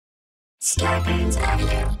Scarpins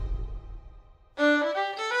Avenue.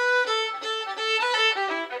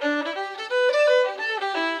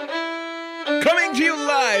 Coming to you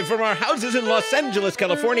live from our houses in Los Angeles,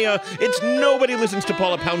 California, it's Nobody Listens to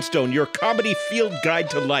Paula Poundstone, your comedy field guide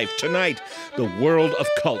to life. Tonight, the world of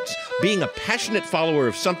cults. Being a passionate follower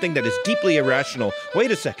of something that is deeply irrational.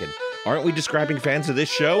 Wait a second. Aren't we describing fans of this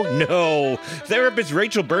show? No. Therapist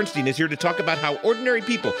Rachel Bernstein is here to talk about how ordinary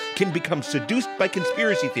people can become seduced by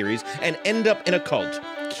conspiracy theories and end up in a cult.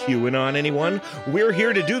 QAnon, anyone? We're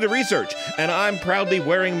here to do the research, and I'm proudly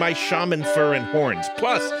wearing my shaman fur and horns.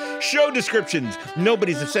 Plus, show descriptions.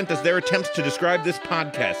 Nobody's have sent us their attempts to describe this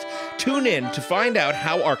podcast. Tune in to find out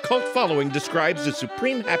how our cult following describes the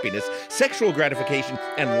supreme happiness, sexual gratification,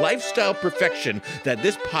 and lifestyle perfection that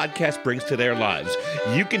this podcast brings to their lives.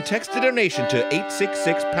 You can text a donation to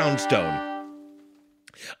 866 Poundstone.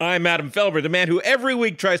 I'm Adam Felber, the man who every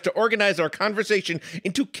week tries to organize our conversation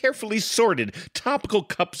into carefully sorted, topical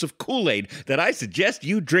cups of Kool-Aid that I suggest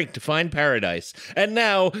you drink to find paradise. And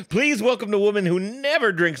now, please welcome the woman who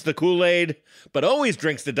never drinks the Kool-Aid, but always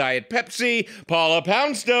drinks the Diet Pepsi, Paula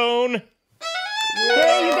Poundstone.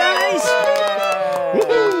 Hey, you guys!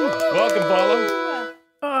 Woohoo! Welcome, Paula.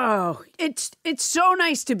 Oh, it's so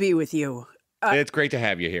nice to be with you. It's great to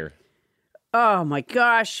have you here. Oh my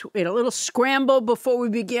gosh, we had a little scramble before we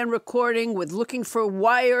began recording with looking for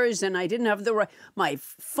wires, and I didn't have the right. My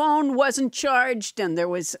phone wasn't charged, and there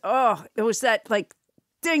was it was that like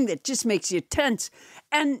thing that just makes you tense.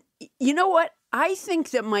 And you know what? I think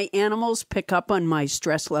that my animals pick up on my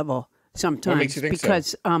stress level sometimes. What makes you think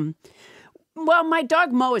because well, my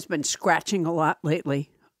dog Mo has been scratching a lot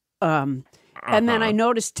lately, and then I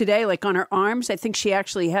noticed today, like on her arms, I think she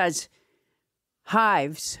actually has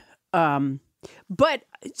hives. But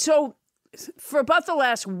so for about the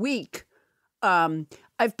last week,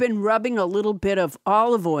 I've been rubbing a little bit of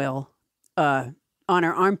olive oil, on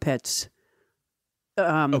her armpits.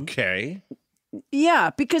 Okay.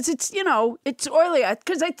 Yeah, because it's oily.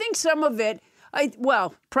 Because I think some of it,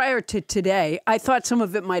 prior to today, I thought some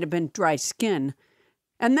of it might have been dry skin.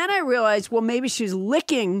 And then I realized, well, maybe she's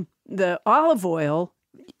licking the olive oil,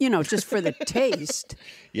 just for the taste.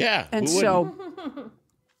 Yeah. And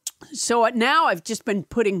So now I've just been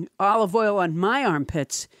putting olive oil on my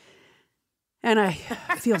armpits, and I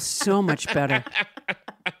feel so much better.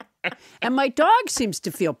 And my dog seems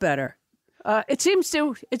to feel better. It seems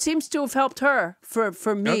to have helped her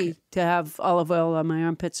for me to have olive oil on my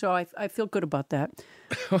armpits. So I feel good about that.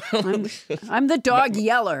 I'm the dog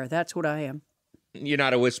yeller. That's what I am. You're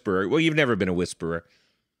not a whisperer. Well, you've never been a whisperer.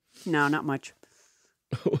 No, not much.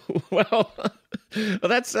 Well,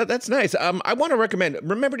 that's nice. I want to recommend.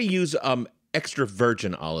 Remember to use extra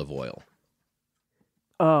virgin olive oil.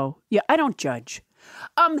 Oh, yeah. I don't judge.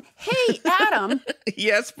 Hey, Adam.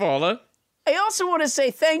 Yes, Paula. I also want to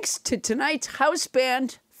say thanks to tonight's house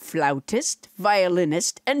band flautist,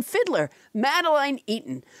 violinist, and fiddler, Madeleine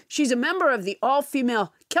Eaton. She's a member of the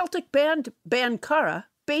all-female Celtic band Bankara,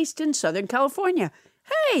 based in Southern California.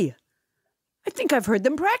 Hey, I think I've heard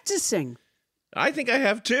them practicing. I think I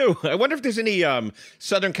have too. I wonder if there's any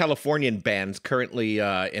Southern Californian bands currently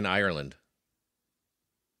in Ireland.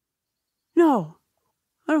 No,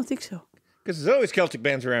 I don't think so. Because there's always Celtic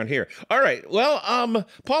bands around here. All right. Well,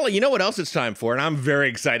 Paula, you know what else it's time for? And I'm very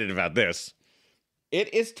excited about this.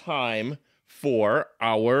 It is time for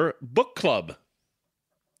our book club.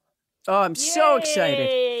 Oh, I'm so excited.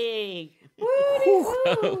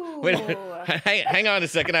 Wait, hang on a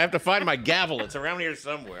second. I have to find my gavel. It's around here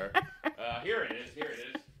somewhere. Here it is.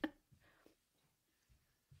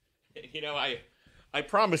 I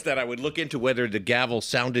promised that I would look into whether the gavel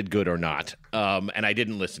sounded good or not, and I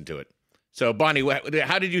didn't listen to it. So, Bonnie,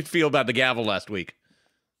 how did you feel about the gavel last week?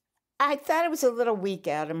 I thought it was a little weak,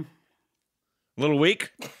 Adam. A little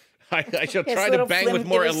weak? I shall try to bang with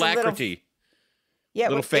more alacrity. It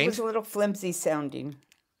was faint? a little flimsy sounding.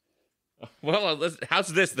 Well, how's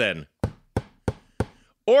this then?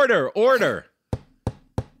 Order.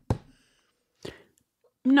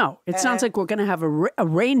 No, it sounds like we're going to have a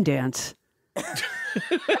rain dance.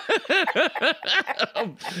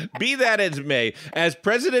 Be that as may, as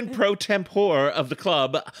president pro tempore of the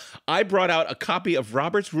club, I brought out a copy of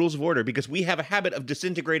Robert's Rules of Order because we have a habit of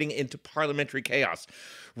disintegrating into parliamentary chaos.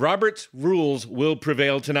 Robert's rules will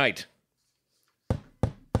prevail tonight.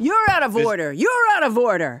 You're out of order. You're out of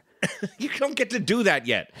order. You don't get to do that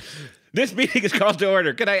yet. This meeting is called to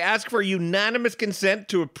order. Can I ask for unanimous consent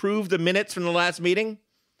to approve the minutes from the last meeting?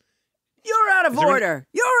 You're out of order.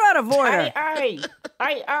 You're out of order. Aye.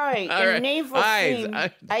 In the name of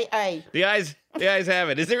aye. The ayes have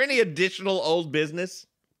it. Is there any additional old business?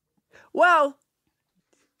 Well,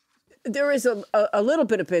 there is a little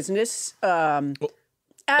bit of business. Adam,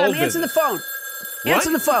 answer the phone. What?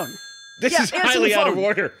 Answer the phone. This is highly out of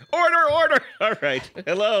order. Order. All right.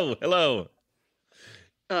 Hello.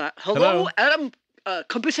 Hello, Adam,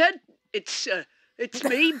 Compass Head. It's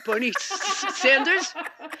me, Bernie Sanders.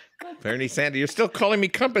 Bernie Sanders. You're still calling me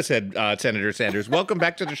Compass Head, Senator Sanders. Welcome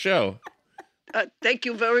back to the show. Thank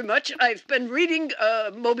you very much. I've been reading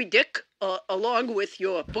Moby Dick along with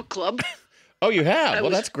your book club. Oh, you have?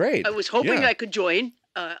 Well, that's great. I was hoping I could join.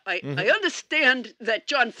 I understand that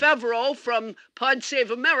John Favreau from Pod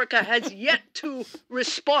Save America has yet to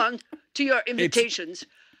respond to your invitations.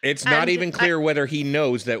 It's not even clear whether he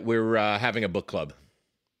knows that we're having a book club.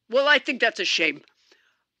 Well, I think that's a shame.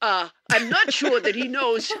 I'm not sure that he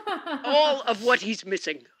knows all of what he's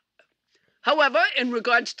missing. However, in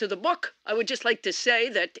regards to the book, I would just like to say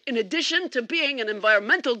that in addition to being an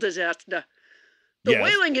environmental disaster, the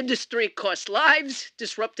whaling industry cost lives,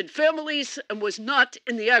 disrupted families, and was not,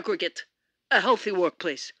 in the aggregate, a healthy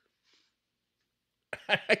workplace.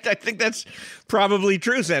 I think that's probably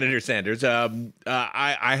true, Senator Sanders.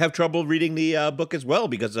 I have trouble reading the book as well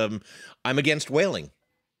because I'm against whaling.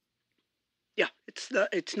 Yeah, it's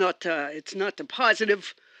not a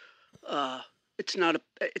positive. It's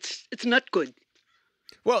not good.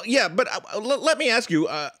 Well, yeah, but let me ask you.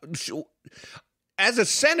 As a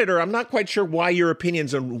senator, I'm not quite sure why your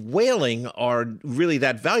opinions on whaling are really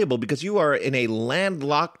that valuable because you are in a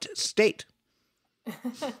landlocked state.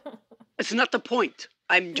 It's not the point.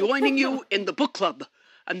 I'm joining you in the book club,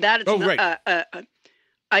 and that is right.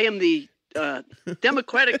 I am the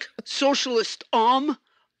Democratic Socialist arm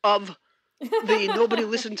of the Nobody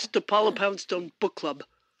Listens to Paula Poundstone book club.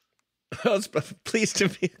 I was pleased to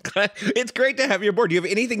be glad. It's great to have you aboard. Do you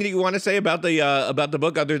have anything that you want to say about the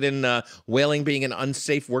book other than whaling being an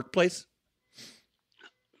unsafe workplace?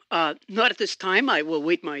 Not at this time. I will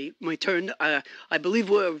wait my turn. I believe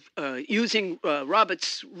we're using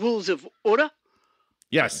Robert's Rules of Order.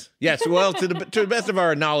 Yes. Well, to the best of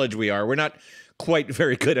our knowledge, we are. We're not quite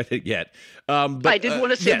very good at it yet. But I did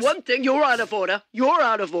want to say one thing. You're out of order.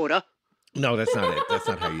 No, that's not it. That's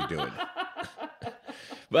not how you do it.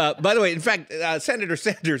 By the way, in fact, Senator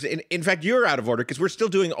Sanders, in fact, you're out of order because we're still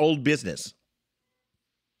doing old business.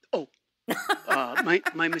 Oh, my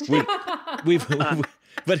mistake.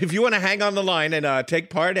 But if you want to hang on the line and take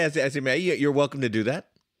part as you may, you're welcome to do that.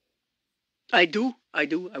 I do. I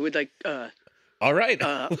would like. All right.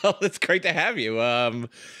 Well, it's great to have you.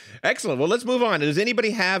 Excellent. Well, let's move on. Does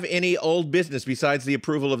anybody have any old business besides the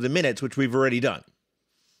approval of the minutes, which we've already done?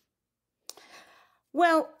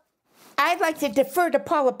 Well, I'd like to defer to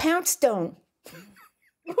Paula Poundstone.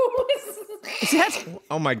 Is that?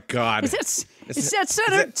 Oh my God! Is that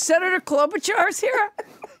Senator Klobuchar's here?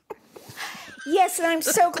 Yes, and I'm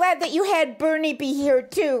so glad that you had Bernie be here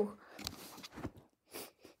too.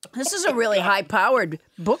 This is a really high-powered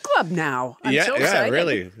book club now. I'm so excited. Yeah,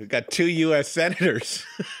 really. We've got 2 U.S. senators.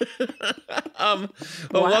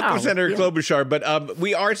 Welcome, Senator Klobuchar. But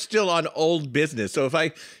we are still on old business. So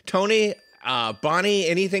Tony, Bonnie,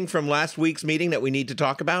 anything from last week's meeting that we need to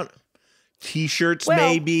talk about? T-shirts,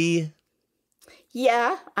 maybe?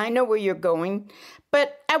 Yeah, I know where you're going.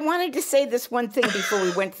 But I wanted to say this one thing before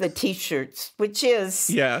we went to the T-shirts, which is...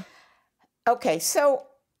 Yeah. Okay, so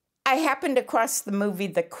I happened across the movie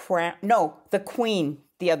The Queen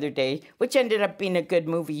the other day, which ended up being a good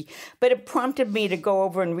movie. But it prompted me to go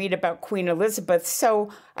over and read about Queen Elizabeth. So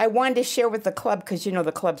I wanted to share with the club, because, you know,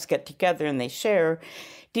 the clubs get together and they share.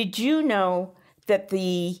 Did you know that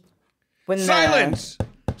Silence!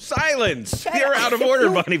 Silence! You're out of order,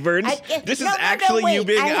 Bonnie Burns. This is actually you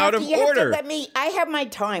being out of order. I have my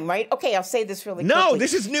time, right? Okay, I'll say this really quickly. No,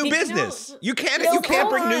 this is new business. You can't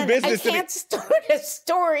bring new business. I can't start a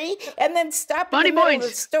story and then stop Bonnie in the middle Boynes. of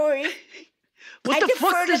the story. What the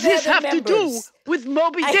fuck does this have to do with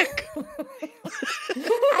Moby Dick?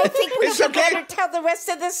 I think we should better tell the rest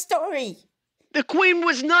of the story. The Queen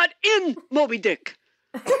was not in Moby Dick.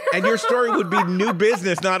 And your story would be new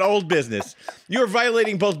business, not old business. You're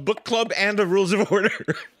violating both book club and the rules of order.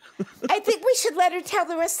 I think we should let her tell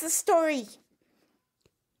the rest of the story.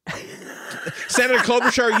 Senator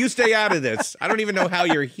Klobuchar, you stay out of this. I don't even know how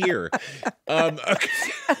you're here.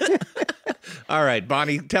 Okay. All right,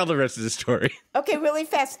 Bonnie, tell the rest of the story. Okay, really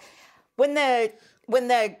fast. When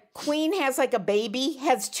the queen has like a baby,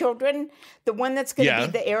 has children, the one that's going to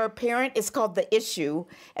be the heir apparent is called the issue.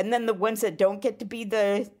 And then the ones that don't get to be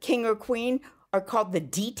the king or queen are called the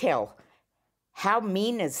detail. How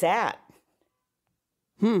mean is that?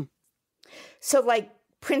 So like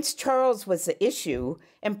Prince Charles was the issue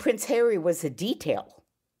and Prince Harry was the detail.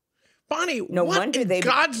 Bonnie, No what wonder in they-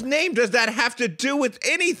 God's name does that have to do with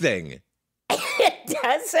anything? It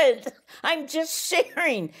doesn't. I'm just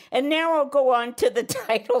sharing. And now I'll go on to the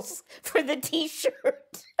titles for the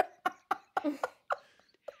T-shirt.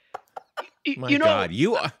 My God,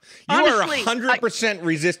 you are honestly, 100%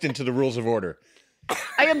 resistant to the rules of order.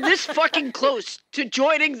 I am this fucking close to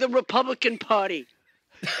joining the Republican Party.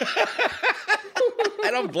 I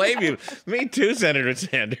don't blame you. Me too, Senator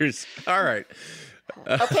Sanders. All right.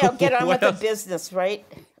 Okay, I'll get on with the business, right?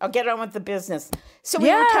 I'll get on with the business. So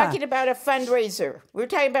we were talking about a fundraiser.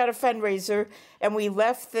 And we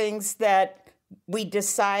left things that we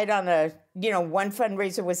decide on one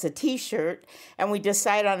fundraiser was a T-shirt, and we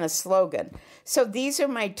decide on a slogan. So these are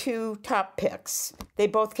my two top picks. They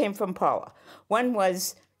both came from Paula. One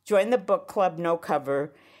was join the book club, no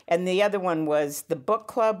cover. And the other one was the book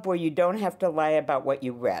club where you don't have to lie about what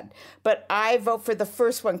you read. But I vote for the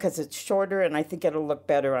first one because it's shorter and I think it'll look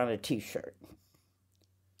better on a T-shirt.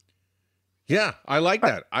 Yeah, I like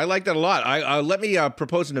that. I like that a lot. Let me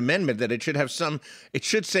propose an amendment that it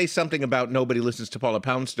should say something about nobody listens to Paula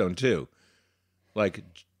Poundstone too. Like,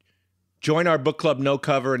 join our book club, no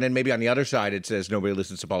cover, and then maybe on the other side it says nobody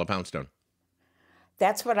listens to Paula Poundstone.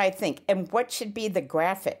 That's what I think. And what should be the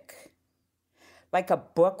graphic? Like a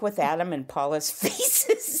book with Adam and Paula's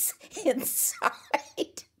faces inside.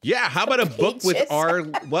 Yeah, how about a book with our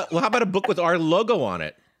how about a book with our logo on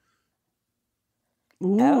it?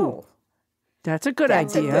 Ooh, Oh, that's a good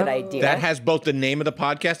that's idea. a good idea. That has both the name of the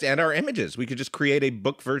podcast and our images. We could just create a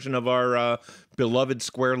book version of our beloved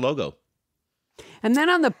square logo. And then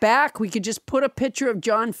on the back, we could just put a picture of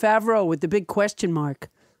Jon Favreau with the big question mark.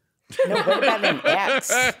 No, what about an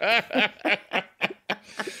X?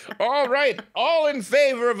 All right. All in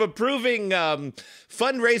favor of approving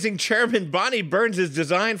fundraising chairman Bonnie Burns'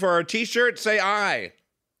 design for our T-shirt, say aye.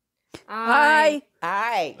 Aye.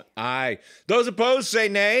 Aye. Aye. Those opposed, say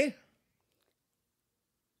nay.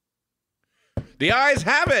 The ayes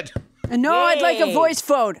have it. And no, I'd like a Yay. voice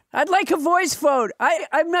vote. I'm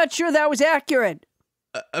not sure that was accurate.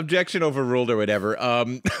 Objection overruled or whatever.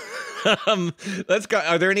 Let's go.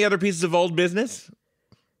 Are there any other pieces of old business?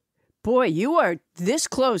 Boy, you are this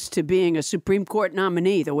close to being a Supreme Court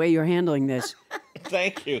nominee, the way you're handling this.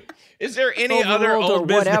 Thank you. Is there any other Overruled old or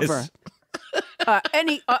business?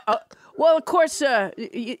 whatever. Well, of course,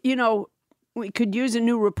 we could use a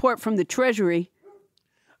new report from the Treasury.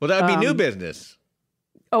 Well, that would be new business.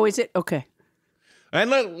 Oh, is it? Okay. And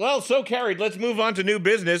so carried. Let's move on to new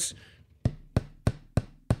business.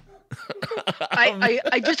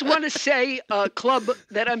 I just want to say, Club,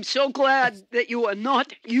 that I'm so glad that you are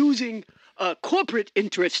not using corporate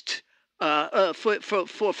interest for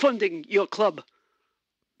funding your club.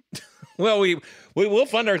 Well, we will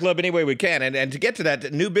fund our club any way we can, and to get to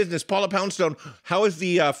that new business, Paula Poundstone, what's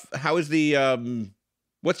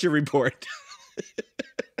your report?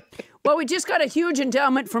 Well, we just got a huge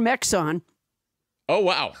endowment from Exxon. Oh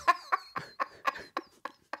wow.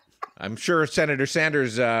 I'm sure Senator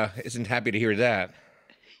Sanders isn't happy to hear that.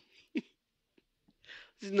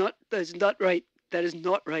 That's not right. That is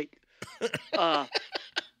not right.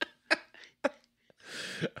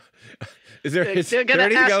 Is they're going there to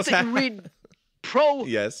anything ask else? that you read pro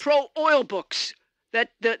oil books. That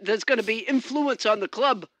there's going to be influence on the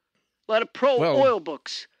club. A lot of pro oil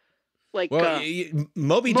books. Like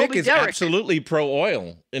Moby Dick is Derek. absolutely pro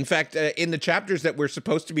oil. In fact, in the chapters that we're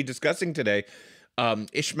supposed to be discussing today,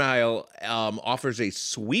 Ishmael offers a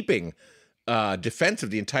sweeping defense of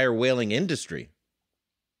the entire whaling industry.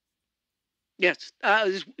 Yes,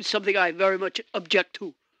 is something I very much object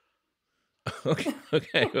to.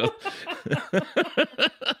 Okay. Well.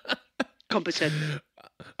 Compensate.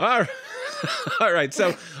 All right.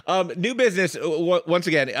 So, new business. Once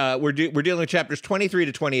again, we're dealing with chapters 23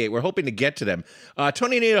 to 28. We're hoping to get to them.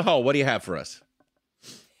 Tony Anita Hall, what do you have for us?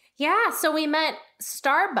 Yeah, so we met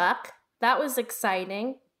Starbuck. That was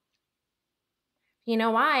exciting. You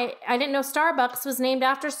know why? I didn't know Starbucks was named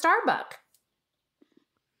after Starbuck.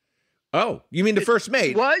 Oh, you mean the first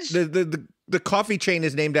mate? Was? The coffee chain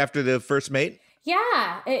is named after the first mate?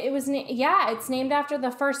 Yeah, it was. It's named after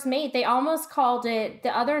the first mate. They almost called it. The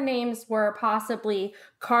other names were possibly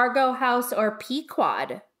Cargo House or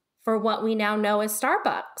Pequod for what we now know as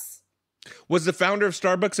Starbucks. Was the founder of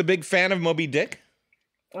Starbucks a big fan of Moby Dick?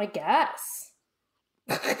 I guess.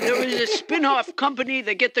 There was a spin-off company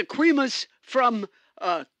that get the creamers from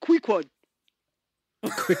Queequeg.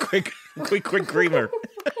 Quick creamer.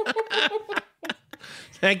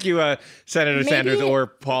 Thank you, Senator Sanders or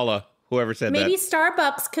Paula, whoever said that. Maybe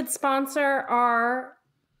Starbucks could sponsor our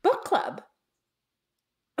book club.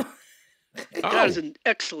 That is an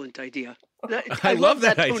excellent idea. I love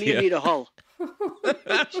that Tony idea. Anita Hull.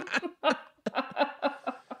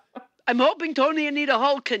 I'm hoping Tony Anita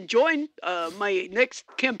Hull can join my next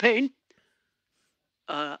campaign.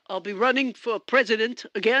 I'll be running for president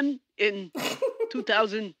again in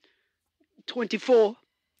 2024.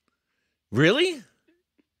 Really?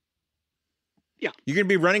 Yeah. You're going to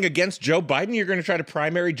be running against Joe Biden? You're going to try to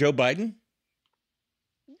primary Joe Biden?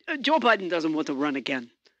 Joe Biden doesn't want to run again.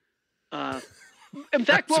 In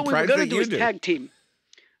fact, what we were surprised going to that do you is do. tag team.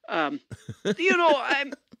 I'm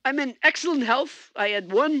in excellent health. I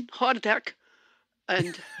had one heart attack,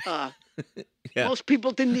 and Yeah. most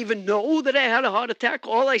people didn't even know that I had a heart attack.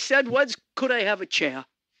 All I said was, "Could I have a chair?"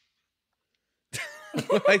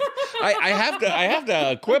 I have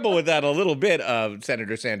to quibble with that a little bit,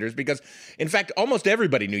 Senator Sanders, because, in fact, almost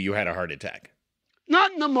everybody knew you had a heart attack.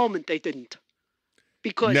 Not in the moment, they didn't.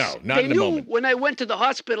 Because No, not they in the knew moment. when I went to the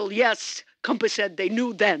hospital, yes, Compass said they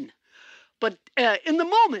knew then. But in the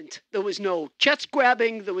moment, there was no chest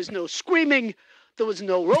grabbing, there was no screaming, there was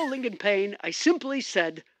no rolling in pain. I simply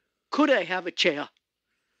said, "Could I have a chair?"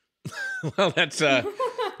 Well, that's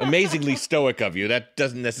amazingly stoic of you. That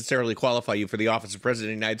doesn't necessarily qualify you for the office of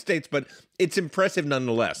President of the United States, but it's impressive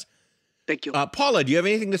nonetheless. Thank you. Paula, do you have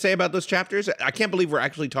anything to say about those chapters? I can't believe we're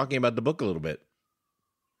actually talking about the book a little bit.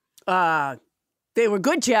 They were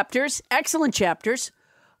good chapters, excellent chapters.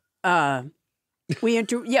 We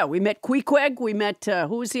met Queequeg. We met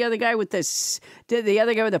who was the other guy with the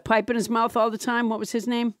other guy with a pipe in his mouth all the time? What was his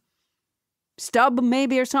name? Stub,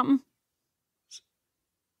 maybe, or something.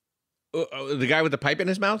 The guy with the pipe in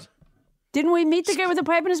his mouth? Didn't we meet the guy with the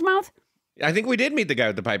pipe in his mouth? I think we did meet the guy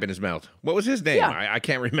with the pipe in his mouth. What was his name? Yeah. I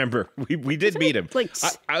can't remember. We did meet him. Was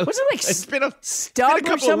it like it's been a Stub or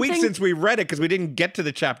couple of weeks something? since we read it because we didn't get to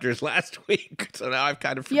the chapters last week. So now I've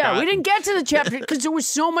kind of forgotten. Yeah, we didn't get to the chapter because there was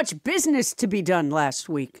so much business to be done last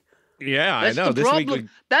week. Yeah, That's I know. the This problem. week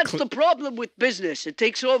That's the problem with business. It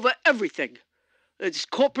takes over everything. It's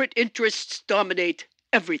corporate interests dominate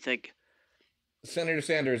everything. Senator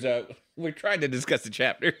Sanders, we're trying to discuss the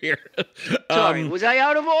chapter here. Sorry, was I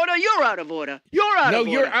out of order? You're out of order. You're out of order.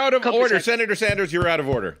 No, you're out of Compass order. said- Senator Sanders, you're out of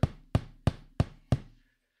order.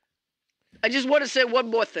 I just want to say one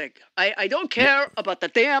more thing. I don't care about the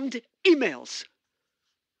damned emails.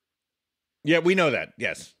 Yeah, we know that.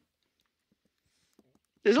 Yes.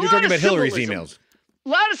 There's a You're lot talking of about Hillary's symbolism. emails. A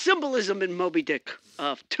lot of symbolism in Moby Dick.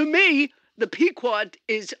 To me, the Pequod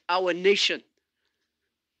is our nation.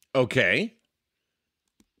 Okay.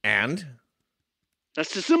 And?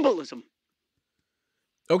 That's the symbolism.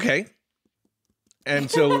 Okay. And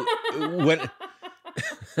so when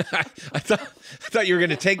I thought you were going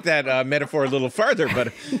to take that metaphor a little farther, but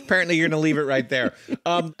apparently you're going to leave it right there.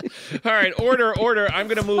 All right, order. I'm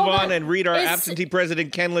going to move on and read our absentee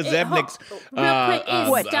president Ken Lezebnik's Real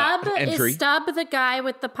quick, entry. is Stub the guy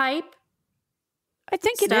with the pipe? I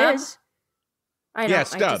think Stub? it is. I know. Yeah, I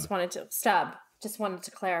Stub. Just wanted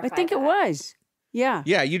to clarify. I think it that. was. Yeah.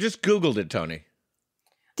 Yeah, you just Googled it, Tony.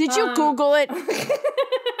 Did you Google it?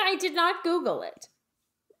 I did not Google it.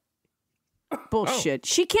 Bullshit.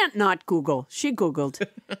 She can't not Google. She Googled.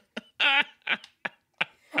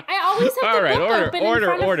 I always have All the right, book open in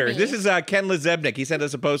front order. of me. This is Ken Lezebnik. He sent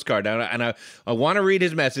us a postcard, and I want to read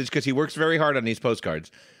his message because he works very hard on these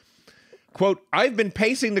postcards. Quote, I've been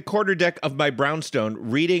pacing the quarterdeck of my brownstone,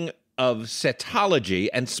 reading of cetology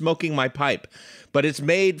and smoking my pipe, but it's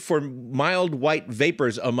made for mild white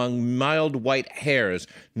vapors among mild white hairs,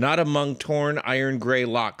 not among torn iron gray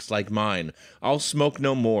locks like mine. I'll smoke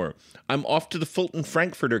no more. I'm off to the Fulton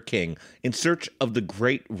Frankfurter King in search of the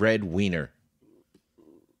great red wiener.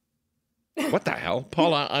 What the hell,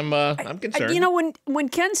 Paula? I'm concerned. You know, when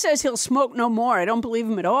Ken says he'll smoke no more, I don't believe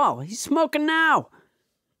him at all. He's smoking now.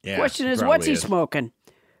 Yeah, Question is, probably what's he is. smoking?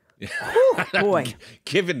 Whew, boy.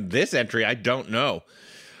 Given this entry, I don't know.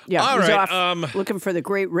 Yeah, All he's right, off looking for the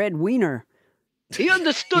great red wiener. He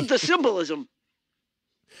understood the symbolism.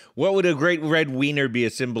 What would a great red wiener be a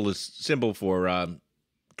symbol for,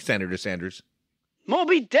 Senator Sanders?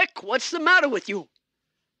 Moby Dick, what's the matter with you?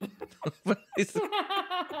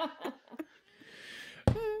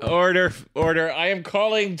 Order. I am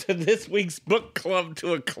calling to this week's book club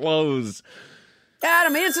to a close.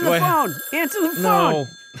 Adam, answer the What? phone. Answer the phone. No.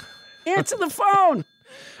 Answer the phone.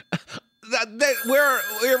 We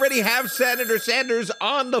already have Senator Sanders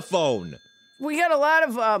on the phone. We got a lot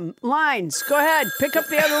of lines. Go ahead. Pick up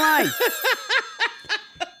the other line.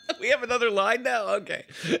 We have another line now? Okay.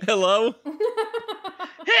 Hello?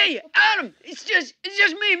 Hey, Adam, it's just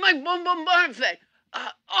me, Mike Boom Boom Bonifay.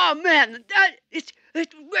 Oh man, it's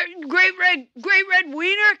great red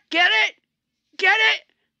wiener. Get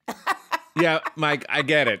it? Yeah, Mike, I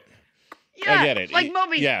get it. Yeah, I get it. Like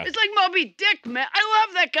Moby. Yeah. It's like Moby Dick, man. I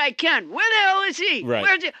love that guy, Ken. Where the hell is he? Right.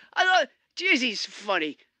 Where's he? Jeez, he's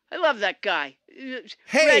funny. I love that guy.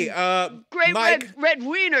 Hey, Great Mike. red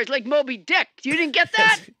wieners like Moby Dick. You didn't get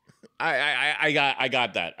that? I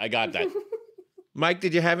got that. I got that. Mike,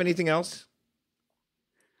 did you have anything else?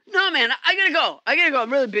 No, man. I gotta go.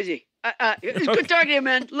 I'm really busy. It's good talking to you,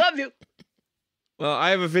 man. Love you. Well,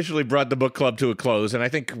 I have officially brought the book club to a close, and I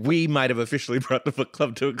think we might have officially brought the book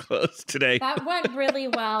club to a close today. That went really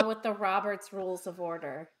well with the Robert's Rules of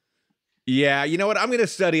Order. Yeah, you know what? I'm going to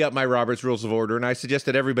study up my Robert's Rules of Order, and I suggest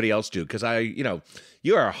that everybody else do, because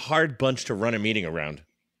you are a hard bunch to run a meeting around.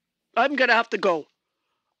 I'm gonna have to go.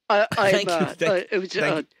 Thank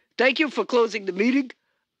Thank you for closing the meeting.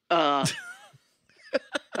 Yeah.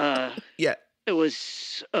 It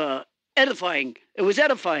was edifying. It was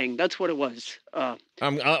edifying. That's what it was.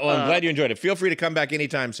 I'm glad you enjoyed it. Feel free to come back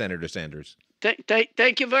anytime, Senator Sanders.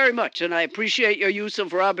 Thank you very much, and I appreciate your use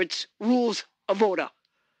of Robert's Rules of Order.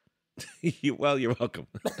 You're welcome.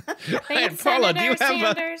 Thanks, Paula, Senator do you have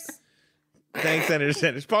Sanders. Thanks, Senator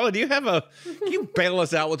Sanders. Paula, do you have can you bail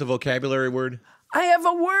us out with a vocabulary word? I have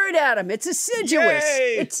a word, Adam. It's assiduous.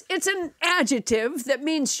 Yay! It's an adjective that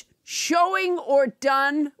means showing or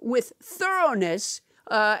done with thoroughness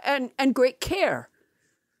and great care.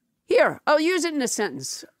 Here, I'll use it in a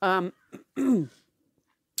sentence. I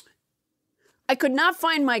could not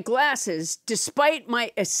find my glasses despite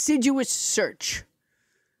my assiduous search.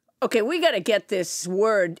 Okay, we got to get this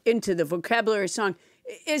word into the vocabulary song.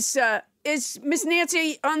 Is Miss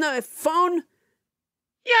Nancy on the phone?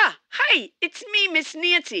 Yeah, hi, it's me, Miss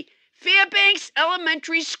Nancy, Fairbanks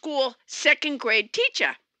Elementary School 2nd grade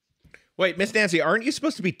teacher. Wait, Miss Nancy, aren't you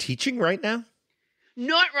supposed to be teaching right now?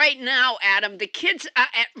 Not right now, Adam. The kids are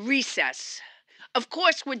at recess. Of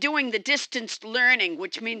course, we're doing the distanced learning,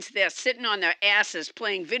 which means they're sitting on their asses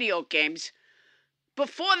playing video games.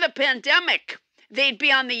 Before the pandemic, they'd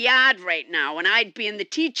be on the yard right now, and I'd be in the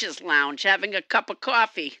teacher's lounge having a cup of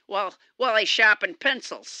coffee while I sharpen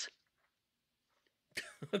pencils.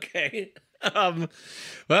 Okay.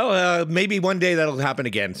 Maybe one day that'll happen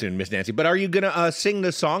again soon, Miss Nancy. But are you going to sing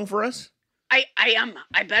the song for us? I am.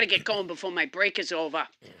 I better get going before my break is over.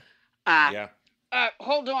 Yeah.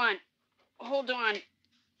 Hold on.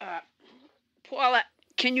 Paula,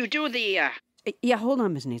 can you do the... Yeah, hold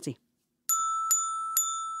on, Miss Nancy.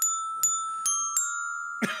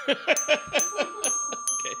 Okay.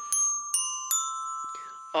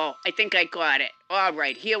 Oh, I think I got it. All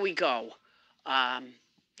right, here we go.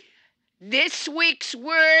 This week's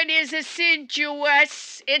word is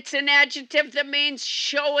assiduous. It's an adjective that means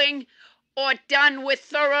showing or done with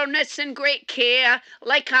thoroughness and great care,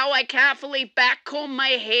 like how I carefully backcomb my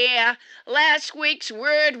hair. Last week's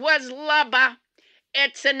word was lubber.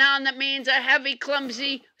 It's a noun that means a heavy,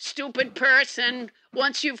 clumsy, stupid person.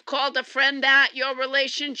 Once you've called a friend that, your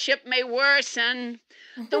relationship may worsen.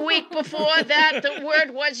 The week before that, the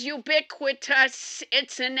word was ubiquitous.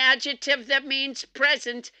 It's an adjective that means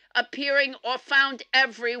present, appearing or found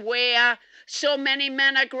everywhere. So many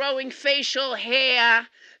men are growing facial hair.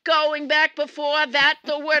 Going back before that,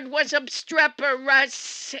 the word was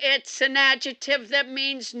obstreperous. It's an adjective that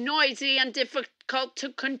means noisy and difficult to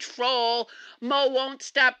control. Mo won't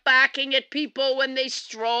stop barking at people when they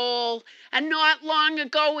stroll. And not long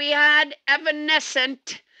ago we had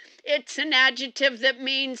evanescent. It's an adjective that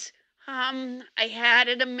means, I had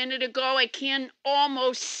it a minute ago. I can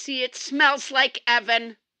almost see it. Smells like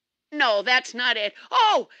Evan. No, that's not it.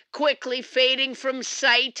 Oh, quickly fading from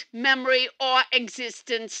sight, memory, or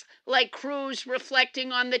existence, like crews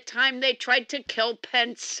reflecting on the time they tried to kill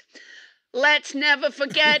Pence. Let's never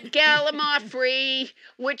forget Gallimaufry,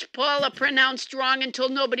 which Paula pronounced wrong until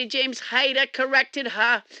nobody James Hyder corrected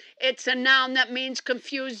her. It's a noun that means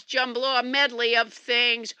confused jumble or medley of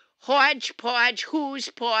things. Hodgepodge, who's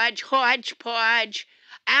podge, hodgepodge.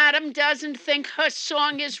 Adam doesn't think her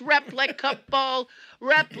song is replicable,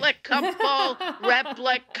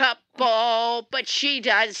 but she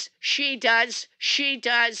does.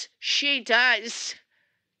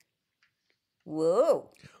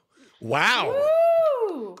 Whoa. Wow.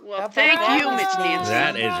 Woo! Well, thank you, Miss Nancy.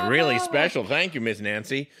 That is really special. Thank you, Miss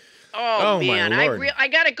Nancy. Oh man, my Lord. I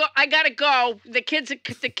gotta go. The kids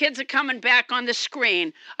are coming back on the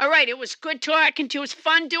screen. All right, it was good talking to you. It was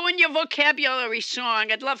fun doing your vocabulary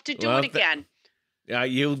song. I'd love to do it again.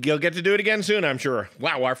 You'll get to do it again soon, I'm sure.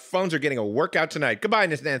 Wow, our phones are getting a workout tonight. Goodbye,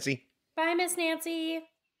 Miss Nancy. Bye, Miss Nancy.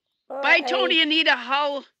 Bye, Tony Anita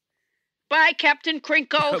Hull. Bye, Captain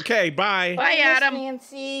Crinkle. Okay, bye. Bye, Adam. Miss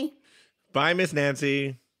Nancy. Bye, Miss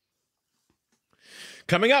Nancy.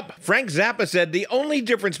 Coming up, Frank Zappa said the only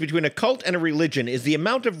difference between a cult and a religion is the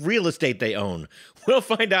amount of real estate they own. We'll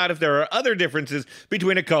find out if there are other differences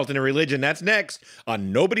between a cult and a religion. That's next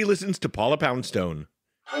on Nobody Listens to Paula Poundstone.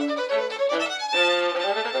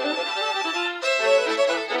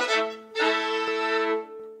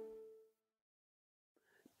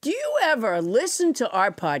 Do you ever listen to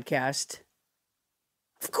our podcast?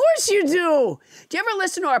 Of course you do. Do you ever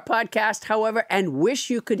listen to our podcast, however, and wish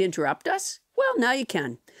you could interrupt us? Well, now you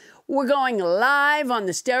can. We're going live on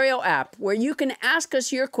the Stereo app, where you can ask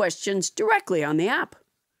us your questions directly on the app.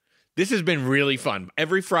 This has been really fun.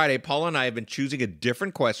 Every Friday, Paula and I have been choosing a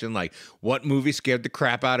different question, like what movie scared the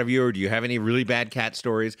crap out of you, or do you have any really bad cat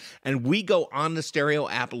stories? And we go on the Stereo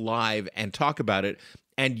app live and talk about it.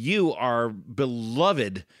 And you, our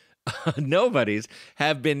beloved nobodies,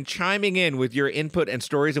 have been chiming in with your input and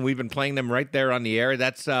stories, and we've been playing them right there on the air.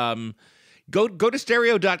 That's go to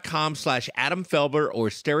stereo.com/Adam Felber or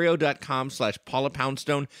stereo.com/Paula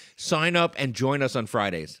Poundstone. Sign up and join us on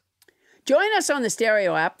Fridays. Join us on the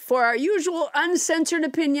Stereo app for our usual uncensored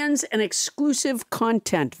opinions and exclusive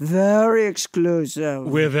content. Very exclusive.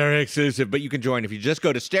 We're very exclusive, but you can join if you just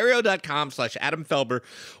go to stereo.com/Adam Felber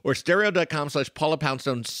or stereo.com/Paula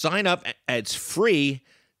Poundstone. Sign up. It's free.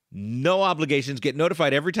 No obligations. Get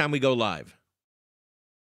notified every time we go live.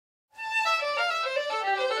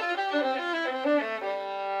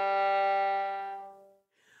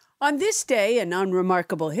 On this day in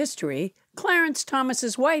unremarkable history, Clarence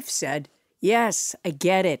Thomas's wife said, "Yes, I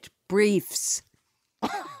get it. Briefs."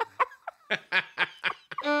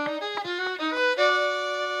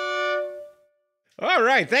 All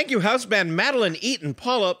right. Thank you, house band Madeleine Eaton.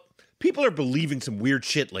 Paula, people are believing some weird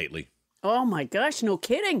shit lately. Oh my gosh, no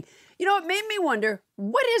kidding. You know, it made me wonder,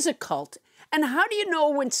 what is a cult? And how do you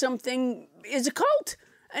know when something is a cult?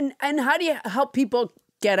 And how do you help people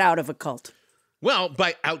get out of a cult? Well,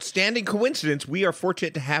 by outstanding coincidence, we are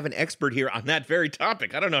fortunate to have an expert here on that very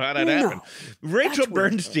topic. I don't know how that happened. Rachel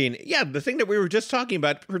Bernstein. Yeah, the thing that we were just talking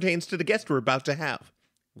about pertains to the guest we're about to have.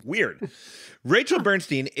 Weird. Rachel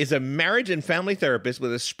Bernstein is a marriage and family therapist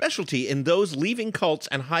with a specialty in those leaving cults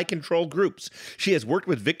and high control groups. She has worked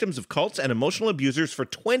with victims of cults and emotional abusers for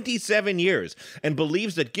 27 years and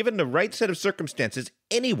believes that given the right set of circumstances,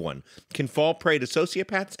 anyone can fall prey to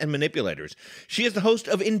sociopaths and manipulators. She is the host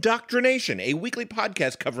of IndoctriNation, a weekly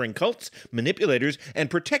podcast covering cults, manipulators, and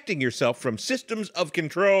protecting yourself from systems of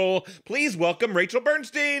control. Please welcome Rachel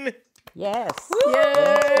Bernstein. Yes.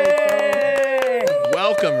 Yay!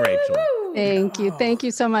 Welcome, Rachel. Thank you. Thank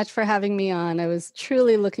you so much for having me on. I was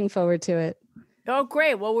truly looking forward to it. Oh,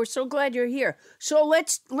 great. Well, we're so glad you're here. So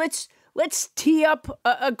let's tee up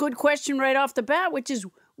a good question right off the bat, which is,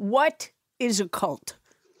 what is a cult?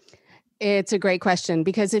 It's a great question,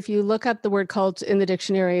 because if you look up the word cult in the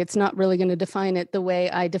dictionary, it's not really going to define it the way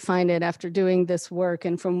I define it after doing this work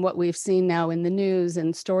and from what we've seen now in the news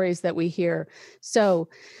and stories that we hear. So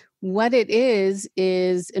what it is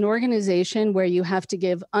an organization where you have to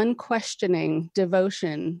give unquestioning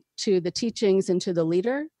devotion to the teachings and to the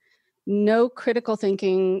leader. No critical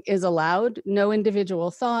thinking is allowed, no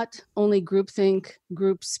individual thought, only groupthink,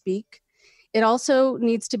 group speak. It also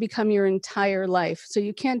needs to become your entire life. So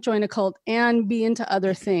you can't join a cult and be into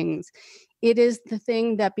other things. It is the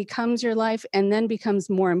thing that becomes your life and then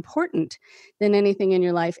becomes more important than anything in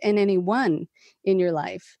your life and anyone in your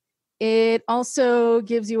life. It also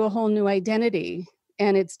gives you a whole new identity,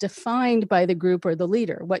 and it's defined by the group or the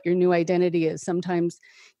leader, what your new identity is, sometimes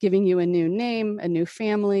giving you a new name, a new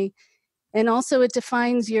family. And also it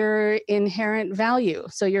defines your inherent value.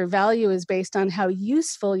 So your value is based on how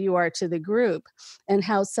useful you are to the group and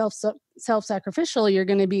how self-sacrificial you're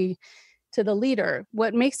going to be to the leader.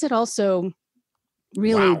 What makes it also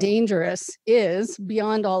really dangerous is,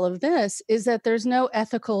 beyond all of this, is that there's no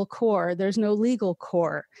ethical core, there's no legal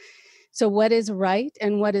core. So what is right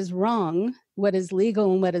and what is wrong, what is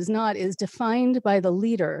legal and what is not, is defined by the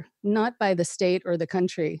leader, not by the state or the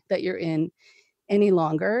country that you're in any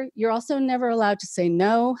longer. You're also never allowed to say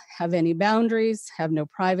no, have any boundaries, have no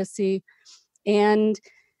privacy, and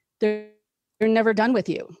they're never done with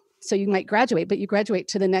you. So you might graduate, but you graduate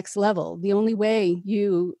to the next level. The only way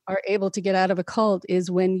you are able to get out of a cult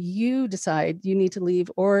is when you decide you need to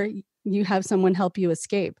leave or you have someone help you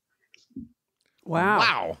escape.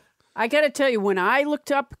 Wow. I got to tell you, when I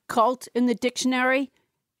looked up cult in the dictionary,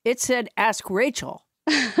 it said, ask Rachel.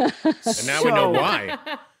 And now we know why.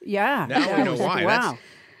 Yeah. Now we know why. Wow.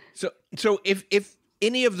 So if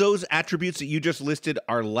any of those attributes that you just listed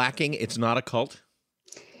are lacking, it's not a cult?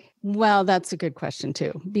 Well, that's a good question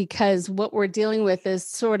too, because what we're dealing with is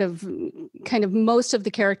sort of kind of most of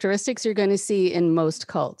the characteristics you're going to see in most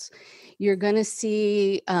cults. you're going to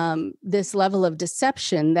see this level of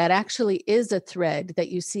deception that actually is a thread that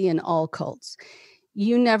you see in all cults.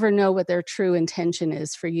 You never know what their true intention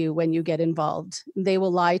is for you when you get involved. They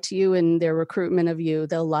will lie to you in their recruitment of you.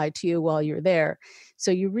 They'll lie to you while you're there.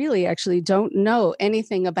 So you really actually don't know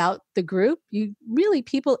anything about the group.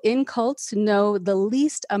 People in cults know the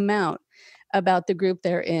least amount about the group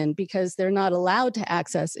they're in because they're not allowed to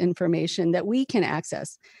access information that we can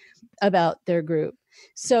access about their group.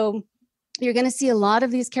 So you're going to see a lot of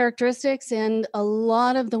these characteristics, and a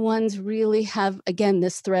lot of the ones really have, again,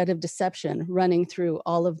 this thread of deception running through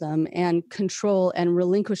all of them, and control and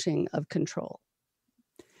relinquishing of control.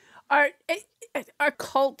 Are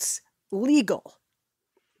cults legal?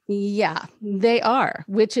 Yeah, they are,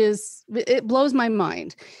 it blows my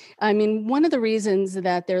mind. I mean, one of the reasons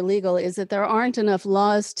that they're legal is that there aren't enough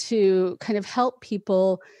laws to kind of help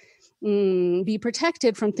people be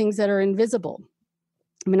protected from things that are invisible.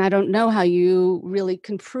 I mean, I don't know how you really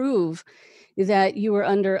can prove that you were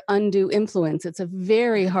under undue influence. It's a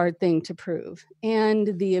very hard thing to prove.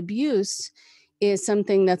 And the abuse is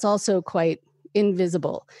something that's also quite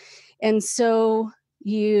invisible. And so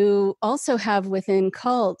you also have within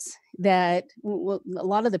cults that a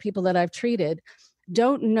lot of the people that I've treated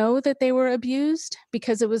don't know that they were abused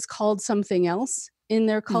because it was called something else in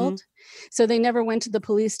their cult. Mm-hmm. So they never went to the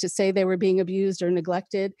police to say they were being abused or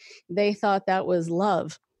neglected. They thought that was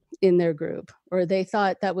love in their group, or they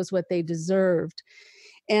thought that was what they deserved.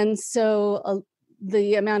 And so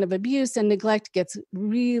the amount of abuse and neglect gets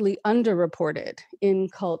really underreported in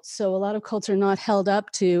cults. So a lot of cults are not held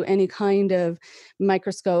up to any kind of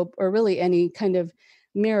microscope or really any kind of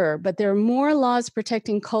mirror, but there are more laws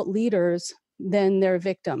protecting cult leaders than their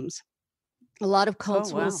victims. A lot of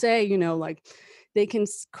cults will say, like they can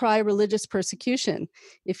cry religious persecution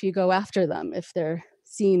if you go after them, if they're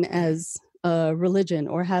seen as a religion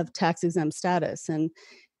or have tax-exempt status. And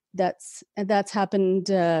that's happened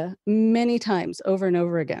many times over and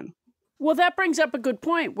over again. Well, that brings up a good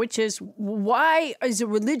point, which is, why is a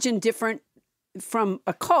religion different from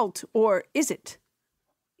a cult, or is it?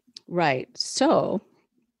 Right. So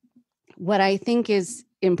what I think is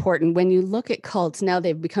important when you look at cults, now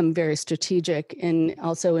they've become very strategic and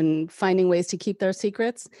also in finding ways to keep their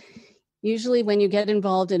secrets. Usually when you get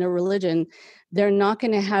involved in a religion, they're not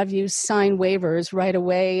going to have you sign waivers right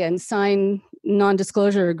away and sign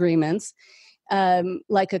non-disclosure agreements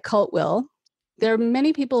like a cult will. There are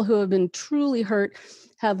many people who have been truly hurt,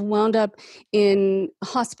 have wound up in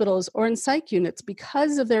hospitals or in psych units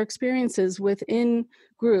because of their experiences within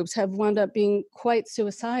groups, have wound up being quite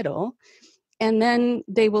suicidal. And then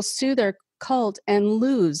they will sue their cult and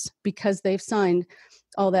lose because they've signed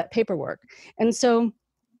all that paperwork. And so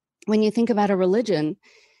when you think about a religion,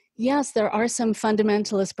 yes, there are some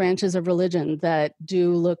fundamentalist branches of religion that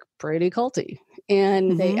do look pretty culty,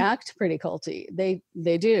 and they act pretty culty.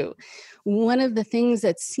 They do. One of the things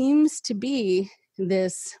that seems to be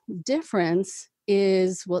this difference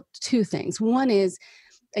is, well, two things. One is,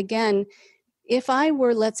 again, if I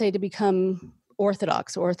were, let's say, to become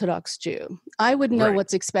Orthodox Jew, I would know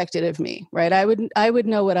what's expected of me, right? I would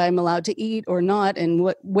know what I'm allowed to eat or not,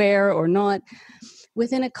 and where or not.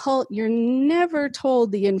 Within a cult, you're never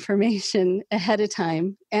told the information ahead of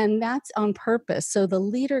time, and that's on purpose. So the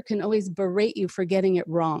leader can always berate you for getting it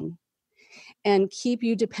wrong and keep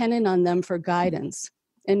you dependent on them for guidance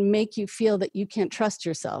and make you feel that you can't trust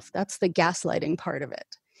yourself. That's the gaslighting part of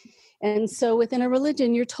it. And so within a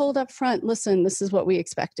religion, you're told up front, listen, this is what we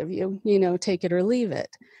expect of you, take it or leave it.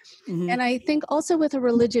 And I think also with a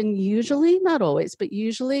religion, usually, not always, but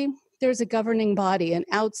usually, there's a governing body, an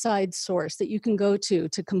outside source that you can go to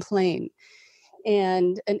complain,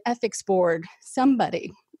 and an ethics board,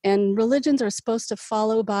 somebody. And religions are supposed to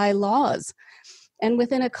follow by laws. And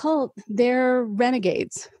within a cult, they're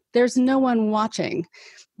renegades. There's no one watching.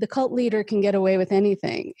 The cult leader can get away with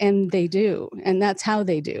anything, and they do. And that's how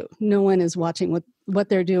they do. No one is watching what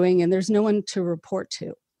they're doing, and there's no one to report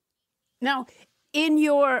to. Now, in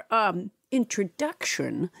your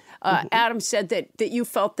introduction, Adam said that you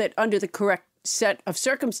felt that under the correct set of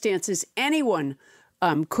circumstances, anyone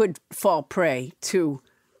could fall prey to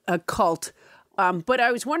a cult. But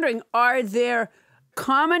I was wondering, are there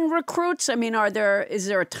common recruits? I mean, is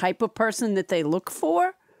there a type of person that they look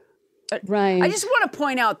for? Right. I just want to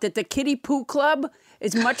point out that the Kiddie Poo Club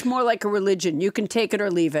is much more like a religion. You can take it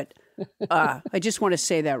or leave it. I just want to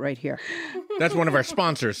say that right here. That's one of our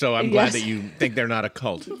sponsors, so I'm glad that you think they're not a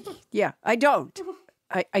cult. Yeah, I don't.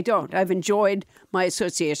 I don't. I've enjoyed my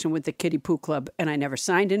association with the Kiddie Poo Club, and I never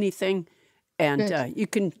signed anything. And you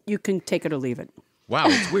can take it or leave it. Wow,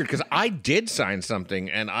 it's weird because I did sign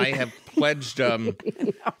something, and I have pledged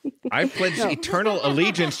I pledge eternal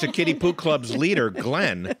allegiance to Kitty Poo Club's leader,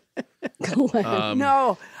 Glenn.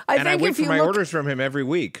 No, and I wait for my orders from him every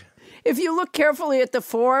week. If you look carefully at the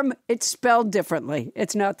form, it's spelled differently.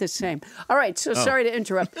 It's not the same. All right. So sorry to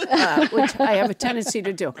interrupt, which I have a tendency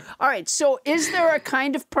to do. All right. So is there a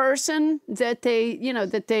kind of person that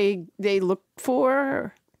they look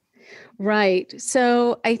for? Right.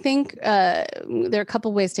 So I think there are a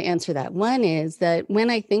couple ways to answer that. One is that when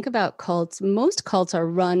I think about cults, most cults are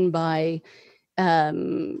run by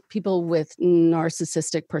people with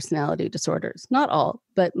narcissistic personality disorders. Not all,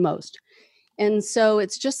 but most. And so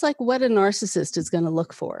it's just like what a narcissist is going to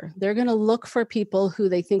look for. They're going to look for people who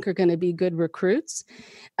they think are going to be good recruits.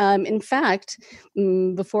 In fact,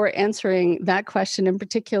 before answering that question in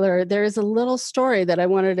particular, there is a little story that I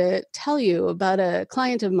wanted to tell you about a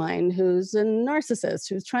client of mine who's a narcissist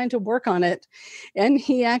who's trying to work on it. And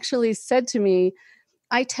he actually said to me,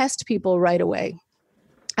 I test people right away.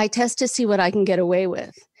 I test to see what I can get away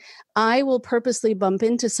with. I will purposely bump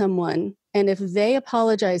into someone, and if they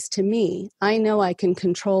apologize to me, I know I can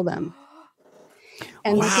control them.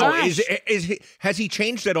 And wow, has he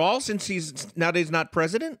changed at all since he's nowadays not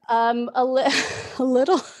president? A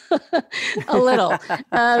little, a little.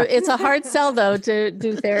 It's a hard sell though to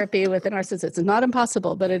do therapy with a narcissist. It's not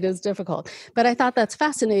impossible, but it is difficult. But I thought that's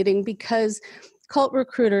fascinating because cult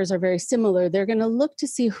recruiters are very similar. They're going to look to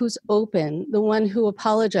see who's open, the one who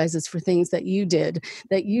apologizes for things that you did,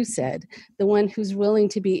 that you said, the one who's willing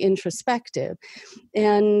to be introspective.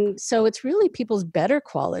 And so it's really people's better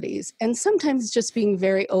qualities. And sometimes just being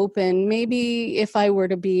very open, maybe if I were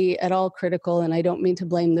to be at all critical, and I don't mean to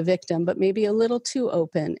blame the victim, but maybe a little too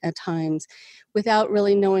open at times without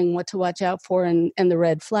really knowing what to watch out for and the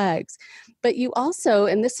red flags. But you also,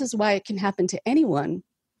 and this is why it can happen to anyone,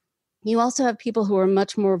 you also have people who are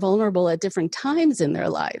much more vulnerable at different times in their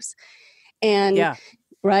lives. And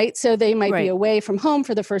right. So they might be away from home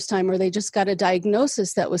for the first time, or they just got a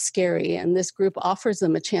diagnosis that was scary. And this group offers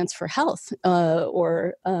them a chance for health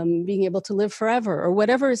or being able to live forever or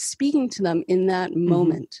whatever is speaking to them in that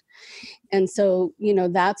moment. And so,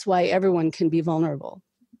 that's why everyone can be vulnerable.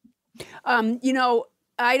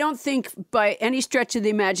 I don't think by any stretch of the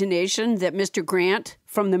imagination that Mr. Grant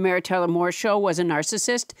from the Mary Tyler Moore Show was a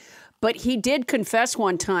narcissist, but he did confess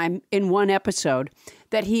one time in one episode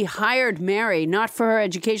that he hired Mary, not for her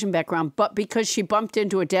education background, but because she bumped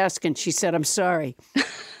into a desk and she said, I'm sorry.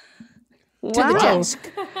 Wow. To the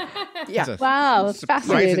desk. Yeah. Wow.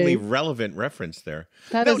 Surprisingly relevant reference there.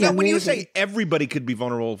 Now, when you say everybody could be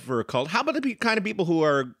vulnerable for a cult, how about the kind of people who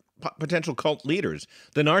are potential cult leaders,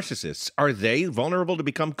 the narcissists? Are they vulnerable to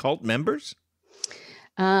become cult members?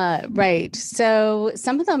 Right. So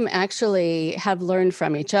some of them actually have learned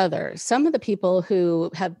from each other. Some of the people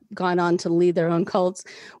who have gone on to lead their own cults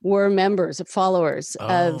were members, followers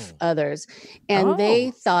of others. And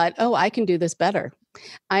they thought, I can do this better.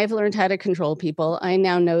 I've learned how to control people. I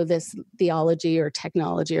now know this theology or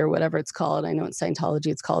technology or whatever it's called. I know in Scientology,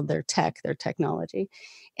 it's called their technology.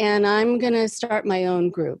 And I'm going to start my own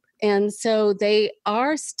group. And so they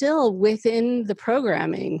are still within the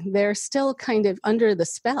programming. They're still kind of under the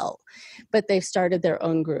spell, but they've started their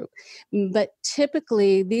own group. But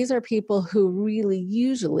typically, these are people who really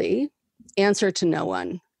usually answer to no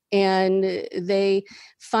one. And they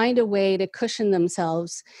find a way to cushion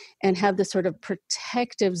themselves and have this sort of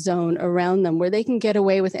protective zone around them where they can get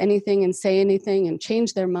away with anything and say anything and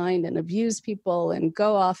change their mind and abuse people and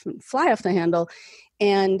go off and fly off the handle,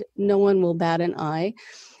 and no one will bat an eye.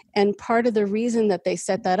 And part of the reason that they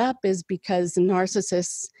set that up is because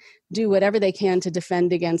narcissists do whatever they can to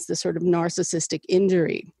defend against the sort of narcissistic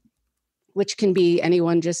injury, which can be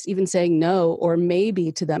anyone just even saying no or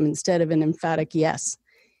maybe to them instead of an emphatic yes.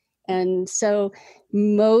 And so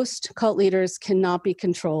most cult leaders cannot be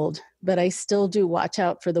controlled, but I still do watch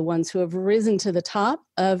out for the ones who have risen to the top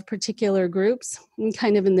of particular groups,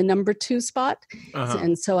 kind of in the number 2 spot.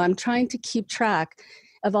 And so I'm trying to keep track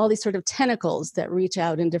of all these sort of tentacles that reach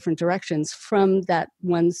out in different directions from that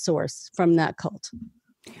one source, from that cult.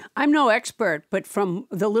 I'm no expert, but from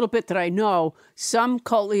the little bit that I know, some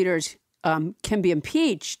cult leaders can be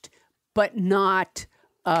impeached, but not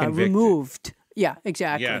removed. Yeah,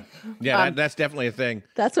 exactly. Yeah, that's definitely a thing.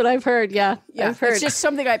 That's what I've heard. Yeah, I've heard. It's just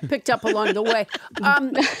something I picked up along the way.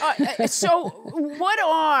 So what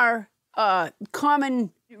are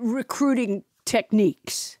common recruiting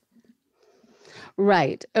techniques?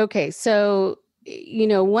 Right. Okay. So,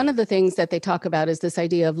 one of the things that they talk about is this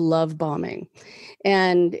idea of love bombing.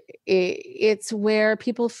 And it's where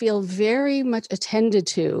people feel very much attended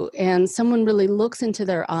to, and someone really looks into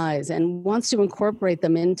their eyes and wants to incorporate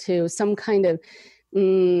them into some kind of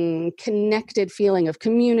connected feeling of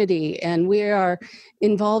community, and we are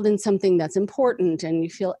involved in something that's important, and you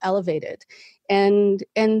feel elevated. And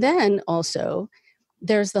then also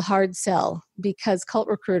there's the hard sell, because cult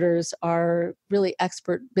recruiters are really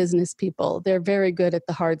expert business people. They're very good at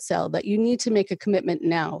the hard sell, that you need to make a commitment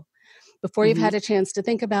now. Before you've had a chance to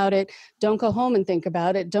think about it, don't go home and think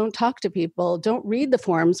about it. Don't talk to people. Don't read the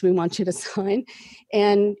forms we want you to sign.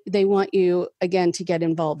 And they want you, again, to get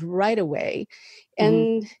involved right away.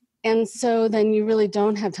 And so then you really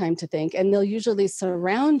don't have time to think. And they'll usually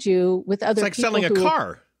surround you with other people. It's like selling a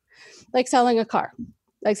car. Like selling a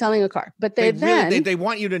car. But they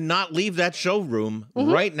want you to not leave that showroom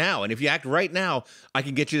right now. And if you act right now, I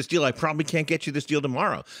can get you this deal. I probably can't get you this deal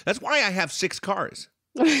tomorrow. That's why I have 6 cars.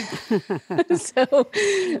 So,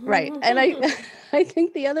 right. And I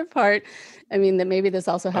think the other part, I mean, that maybe this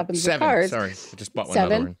also happens with cars. Sorry, I just bought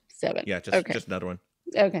another one. 7. Yeah, just another one.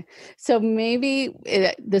 Okay. So maybe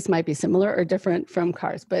this might be similar or different from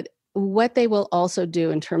cars, but what they will also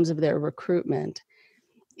do in terms of their recruitment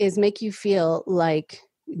is make you feel like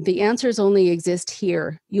the answers only exist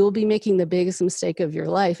here. You'll be making the biggest mistake of your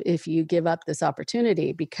life if you give up this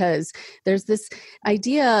opportunity, because there's this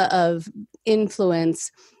idea of influence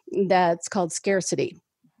that's called scarcity.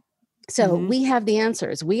 So we have the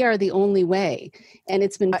answers. We are the only way. And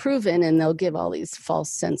it's been proven, and they'll give all these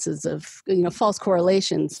false senses of, false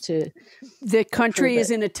correlations to. The country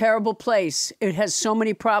is in a terrible place. It has so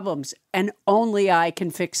many problems, and only I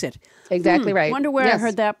can fix it. Exactly right. Wonder where I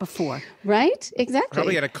heard that before. Right? Exactly.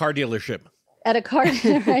 Probably at a car dealership. At a car,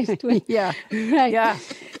 right? Yeah. Right. Yeah.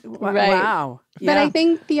 Right. Wow. But I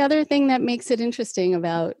think the other thing that makes it interesting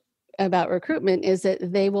about recruitment is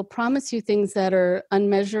that they will promise you things that are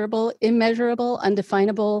unmeasurable, immeasurable,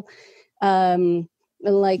 undefinable.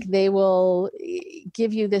 Like they will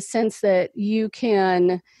give you the sense that you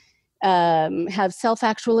can have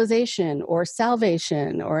self-actualization or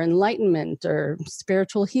salvation or enlightenment or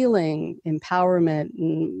spiritual healing, empowerment,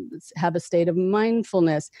 and have a state of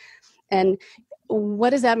mindfulness. And what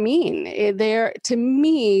does that mean? To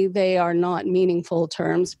me, they are not meaningful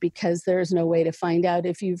terms, because there's no way to find out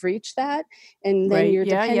if you've reached that. And then you're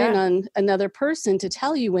dependent on another person to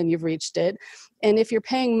tell you when you've reached it. And if you're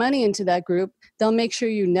paying money into that group, they'll make sure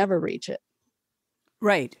you never reach it.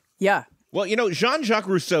 Right. Yeah. Well, Jean-Jacques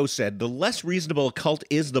Rousseau said, the less reasonable a cult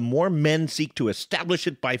is, the more men seek to establish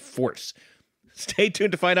it by force. Stay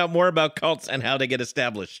tuned to find out more about cults and how they get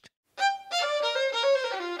established.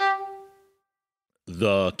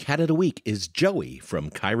 The cat of the week is Joey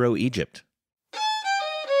from Cairo, Egypt.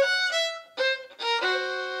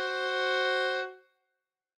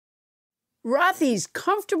 Rothy's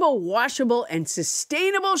comfortable, washable, and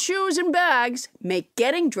sustainable shoes and bags make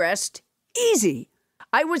getting dressed easy.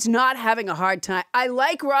 I was not having a hard time. I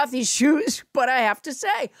like Rothy's shoes, but I have to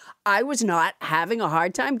say, I was not having a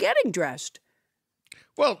hard time getting dressed.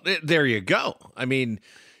 Well, there you go. I mean,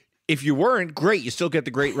 if you weren't, great, you still get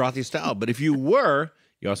the great Rothy style. But if you were,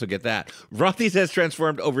 you also get that. Rothy's has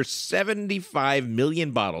transformed over 75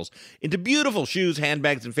 million bottles into beautiful shoes,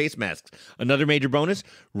 handbags, and face masks. Another major bonus,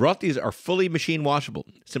 Rothy's are fully machine washable.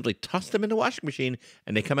 Simply toss them in the washing machine,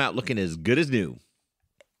 and they come out looking as good as new.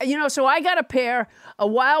 So I got a pair a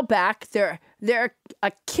while back. They're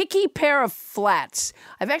a kicky pair of flats.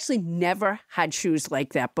 I've actually never had shoes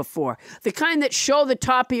like that before. The kind that show the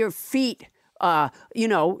top of your feet. The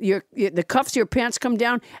cuffs of your pants come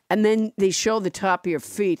down, and then they show the top of your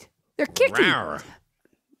feet. They're kicky. Rawr.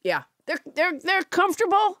 Yeah, they're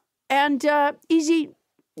comfortable and easy.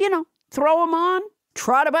 Throw them on,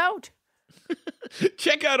 trot about.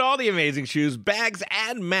 Check out all the amazing shoes, bags,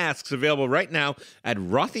 and masks available right now at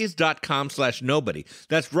rothys.com/nobody.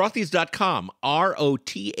 That's rothys.com,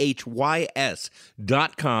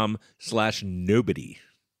 ROTHYS.com/nobody.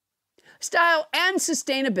 Style and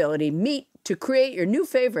sustainability meet to create your new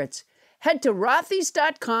favorites. Head to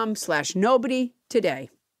rothys.com/nobody today.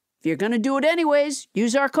 If you're going to do it anyways,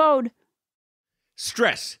 use our code.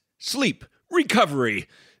 Stress, sleep, recovery.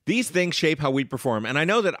 These things shape how we perform, and I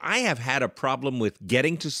know that I have had a problem with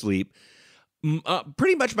getting to sleep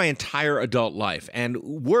pretty much my entire adult life, and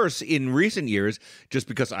worse, in recent years, just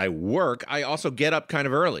because I work, I also get up kind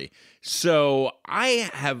of early. So I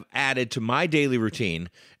have added to my daily routine,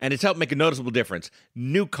 and it's helped make a noticeable difference,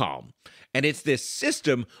 New Calm. And it's this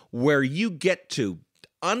system where you get to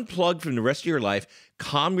unplug from the rest of your life,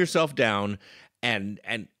 calm yourself down, and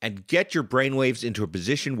get your brainwaves into a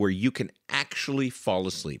position where you can actually fall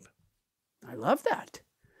asleep. I love that.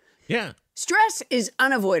 Yeah. Stress is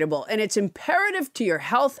unavoidable, and it's imperative to your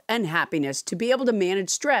health and happiness to be able to manage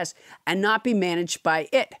stress and not be managed by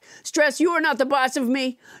it. Stress, you are not the boss of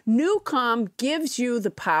me. Newcom gives you the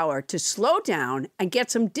power to slow down and get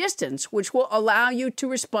some distance, which will allow you to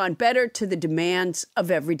respond better to the demands of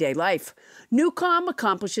everyday life. Newcom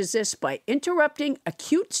accomplishes this by interrupting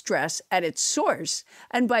acute stress at its source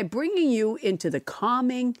and by bringing you into the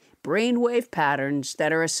calming brainwave patterns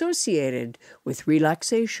that are associated with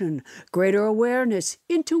relaxation, greater awareness,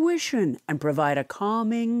 intuition, and provide a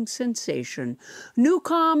calming sensation.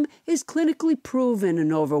 Newcom is clinically proven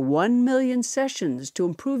in over 1 million sessions to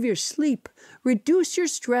improve your sleep, reduce your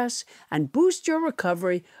stress, and boost your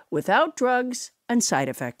recovery without drugs and side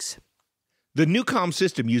effects. The Newcom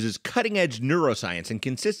system uses cutting-edge neuroscience and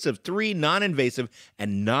consists of 3 non-invasive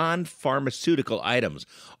and non-pharmaceutical items,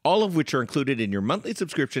 all of which are included in your monthly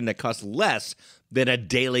subscription that costs less than a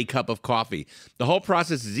daily cup of coffee. The whole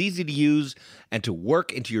process is easy to use and to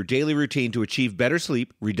work into your daily routine to achieve better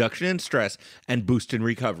sleep, reduction in stress, and boost in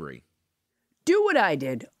recovery. Do what I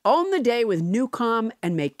did. Own the day with Newcom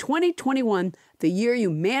and make 2021 the year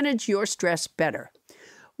you manage your stress better.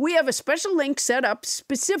 We have a special link set up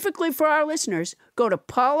specifically for our listeners. Go to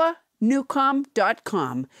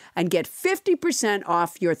paulanewcom.com and get 50%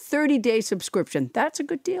 off your 30-day subscription. That's a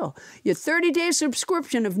good deal. Your 30-day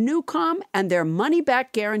subscription of Newcom and their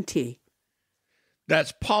money-back guarantee.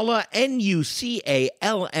 That's Paula, NUCALM.com,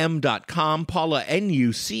 Paula,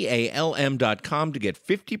 NUCALM.com to get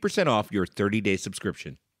 50% off your 30-day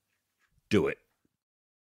subscription. Do it.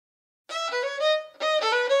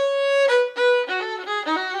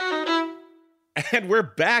 And we're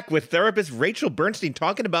back with therapist Rachel Bernstein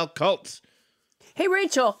talking about cults. Hey,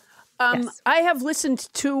 Rachel, Yes. I have listened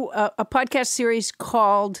to a podcast series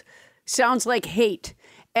called Sounds Like Hate,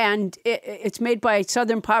 and it's made by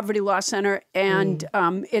Southern Poverty Law Center, and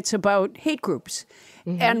it's about hate groups.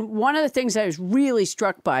 And one of the things I was really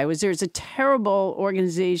struck by was there's a terrible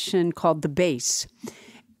organization called The Base,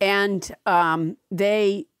 and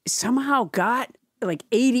they somehow got like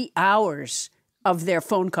 80 hours of their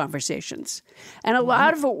phone conversations. And a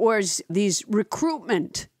lot of it was these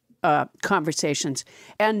recruitment conversations.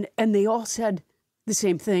 And they all said the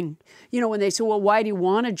same thing. You know, when they said, well, why do you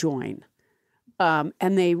want to join?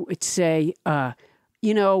 And they would say,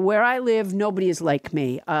 you know, where I live, nobody is like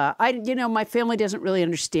me. My family doesn't really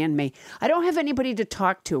understand me. I don't have anybody to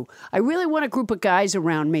talk to. I really want a group of guys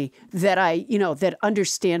around me that that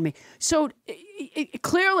understand me. So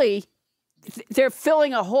clearly they're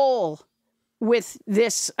filling a hole with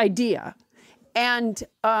this idea. And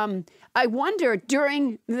I wonder,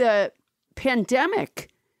 during the pandemic,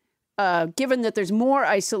 given that there's more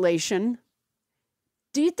isolation,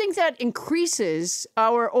 do you think that increases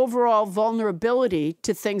our overall vulnerability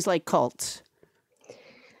to things like cults?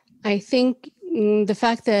 I think the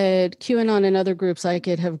fact that QAnon and other groups like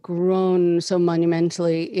it have grown so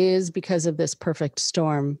monumentally is because of this perfect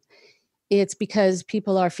storm. It's because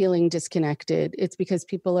people are feeling disconnected. It's because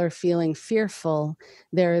people are feeling fearful.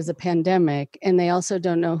 There is a pandemic, and they also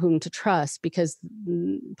don't know whom to trust because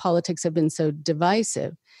politics have been so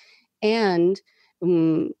divisive. And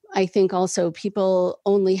I think also people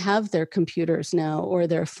only have their computers now or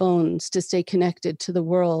their phones to stay connected to the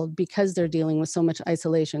world because they're dealing with so much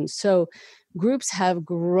isolation. So groups have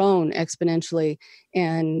grown exponentially,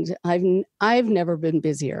 and I've never been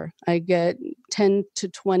busier. I get 10 to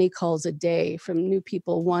 20 calls a day from new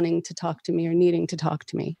people wanting to talk to me or needing to talk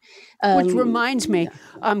to me. Which reminds me,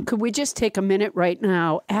 could we just take a minute right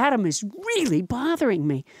now? Adam is really bothering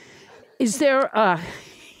me. Is there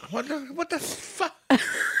What the fuck?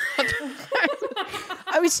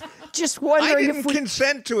 I was just wondering I didn't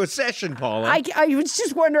consent to a session, Paula. I was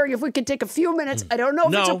just wondering if we could take a few minutes. I don't know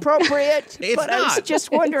if it's No. appropriate, It's but I was not.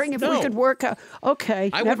 just wondering if we No. could work out. Okay,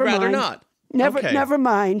 I never would rather mind. not. Okay. Never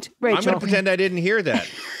mind, I'm Rachel. going to pretend I didn't hear that.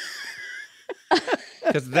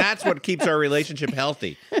 Because that's what keeps our relationship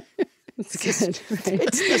healthy. It's good, right?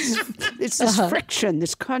 It's this friction,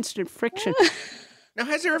 this constant friction. Now,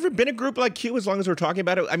 has there ever been a group like Q, as long as we're talking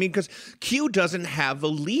about it? I mean, because Q doesn't have a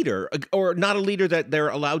leader, or not a leader that they're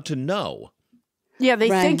allowed to know. Yeah, they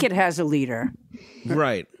Right. think it has a leader.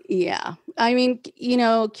 Right. Yeah. I mean,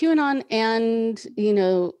 QAnon and,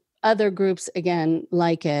 other groups, again,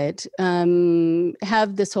 like it,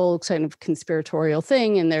 have this whole kind of conspiratorial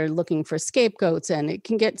thing, and they're looking for scapegoats, and it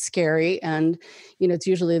can get scary. And, it's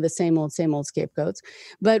usually the same old scapegoats.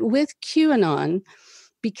 But with QAnon,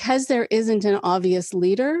 because there isn't an obvious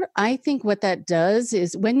leader, I think what that does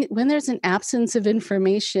is when there's an absence of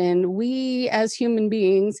information, we as human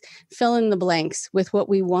beings fill in the blanks with what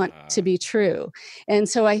we want to be true. And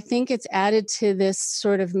so I think it's added to this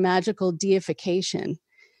sort of magical deification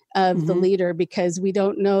of the leader, because we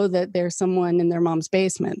don't know that there's someone in their mom's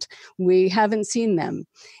basement. We haven't seen them.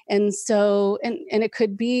 And so, and it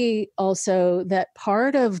could be also that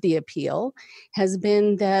part of the appeal has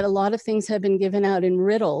been that a lot of things have been given out in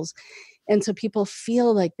riddles. And so people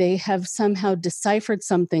feel like they have somehow deciphered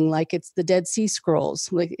something, like it's the Dead Sea Scrolls.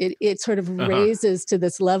 Like it sort of raises to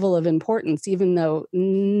this level of importance, even though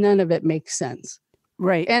none of it makes sense.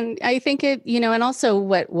 Right. And I think it, and also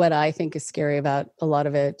what I think is scary about a lot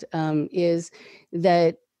of it is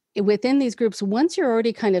that within these groups, once you're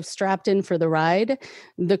already kind of strapped in for the ride,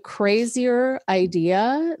 the crazier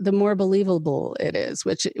idea, the more believable it is,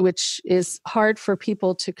 which is hard for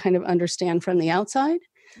people to kind of understand from the outside.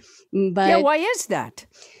 But yeah, why is that?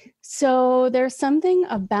 So there's something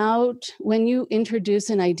about when you introduce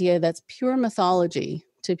an idea that's pure mythology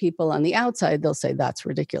to people on the outside, they'll say, that's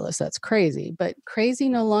ridiculous, that's crazy. But crazy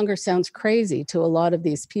no longer sounds crazy to a lot of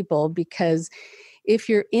these people, because if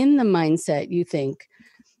you're in the mindset, you think,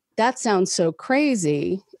 that sounds so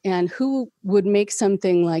crazy, and who would make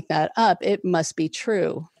something like that up? It must be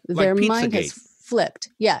true. Like their Pizzagate. mind has flipped.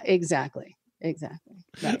 Yeah, exactly.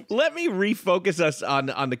 Right. Let me refocus us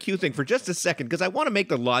on the Q thing for just a second, because I want to make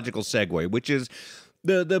the logical segue, which is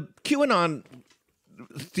the QAnon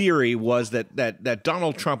theory was that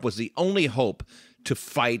Donald Trump was the only hope to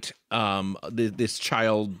fight this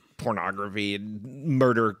child pornography and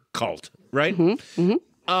murder cult, right?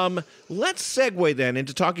 Let's segue then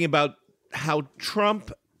into talking about how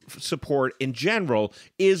Trump support in general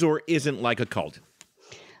is or isn't like a cult.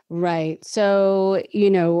 Right. So,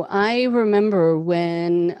 I remember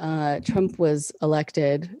when Trump was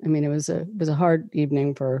elected. I mean, it was a hard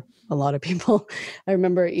evening for a lot of people. I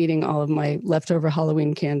remember eating all of my leftover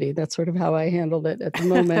Halloween candy. That's sort of how I handled it at the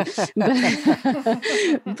moment.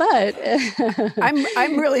 but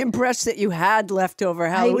I'm really impressed that you had leftover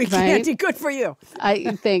Halloween candy. Good for you.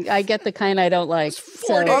 I think I get the kind I don't like.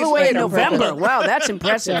 All the way in November. Wow, that's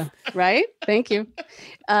impressive. Yeah, right? Thank you.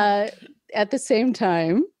 At the same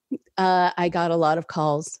time, I got a lot of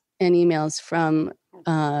calls and emails from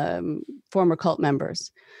former cult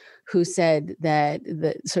members who said that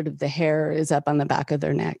the hair is up on the back of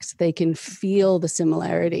their necks. They can feel the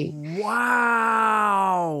similarity.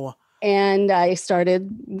 Wow. And I started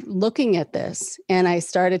looking at this, and I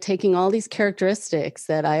started taking all these characteristics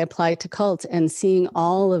that I applied to cults and seeing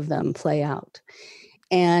all of them play out.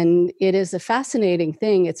 And it is a fascinating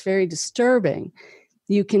thing. It's very disturbing.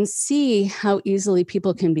 You can see how easily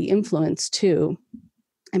people can be influenced too.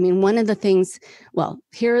 I mean, one of the things,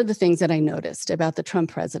 here are the things that I noticed about the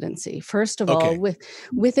Trump presidency. First of all,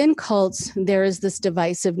 within cults, there is this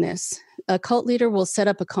divisiveness. A cult leader will set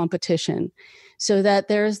up a competition so that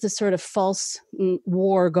there's this sort of false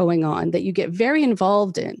war going on that you get very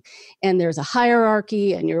involved in. And there's a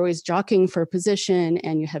hierarchy, and you're always jockeying for a position,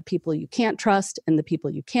 and you have people you can't trust and the people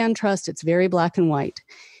you can trust. It's very black and white.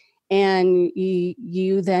 And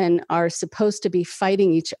you then are supposed to be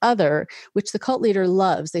fighting each other, which the cult leader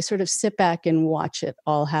loves. They sort of sit back and watch it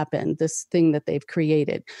all happen, this thing that they've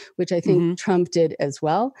created, which I think Trump did as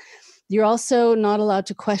well. You're also not allowed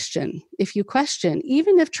to question. If you question,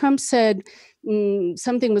 even if Trump said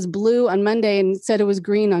something was blue on Monday and said it was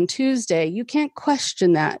green on Tuesday, you can't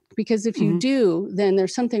question that, because if you do, then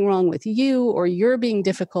there's something wrong with you, or you're being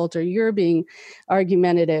difficult, or you're being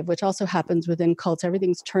argumentative, which also happens within cults.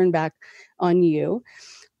 Everything's turned back on you.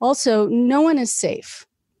 Also, no one is safe.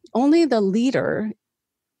 Only the leader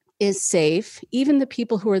is safe. Even the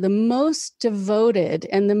people who are the most devoted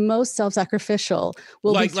and the most self-sacrificial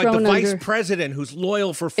will be thrown under. Like the vice president who's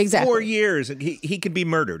loyal for 4 years, and he could be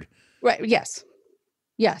murdered. Right.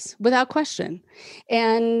 Yes, without question.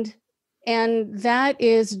 And that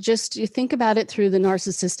is just, you think about it through the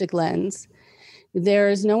narcissistic lens. There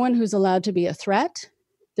is no one who's allowed to be a threat.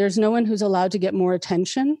 There's no one who's allowed to get more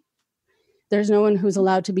attention. There's no one who's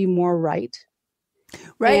allowed to be more right.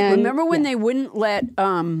 Right. And, remember when they wouldn't let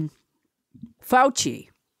Fauci,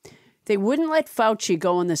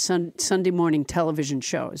 go on the Sunday morning television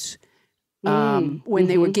shows when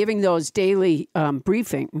they were giving those daily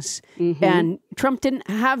briefings, and Trump didn't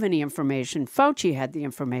have any information. Fauci had the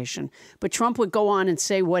information, but Trump would go on and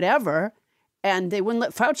say whatever, and they wouldn't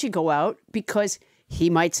let Fauci go out because he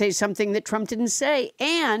might say something that Trump didn't say,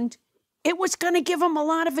 and it was going to give him a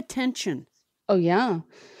lot of attention. Oh, yeah.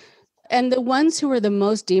 And the ones who are the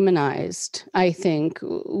most demonized, I think,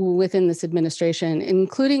 within this administration,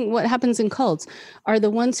 including what happens in cults, are the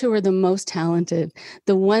ones who are the most talented,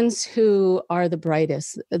 the ones who are the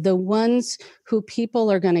brightest, the ones who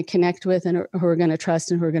people are going to connect with and who are going to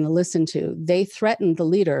trust and who are going to listen to. They threaten the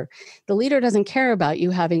leader. The leader doesn't care about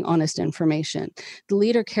you having honest information. The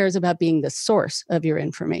leader cares about being the source of your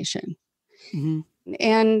information. Mm-hmm.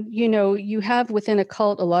 And, you know, you have within a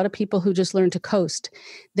cult a lot of people who just learn to coast.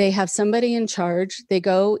 They have somebody in charge. They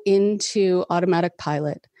go into automatic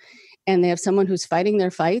pilot, and they have someone who's fighting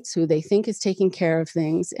their fights, who they think is taking care of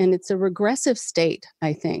things. And it's a regressive state,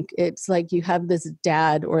 I think. It's like you have this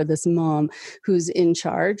dad or this mom who's in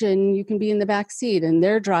charge, and you can be in the back seat and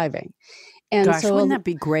they're driving. And gosh, so, wouldn't that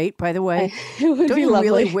be great, by the way? It would Don't be you lovely.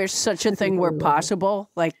 really wish such a thing were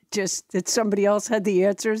possible? Like just that somebody else had the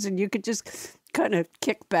answers and you could just kind of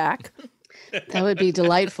kick back. That would be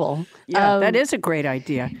delightful. Yeah, that is a great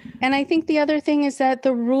idea. And I think the other thing is that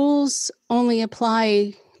the rules only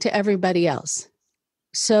apply to everybody else.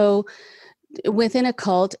 So within a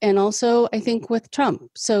cult, and also I think with Trump,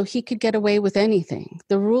 so he could get away with anything.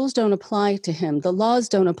 The rules don't apply to him. The laws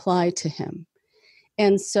don't apply to him.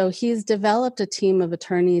 And so he's developed a team of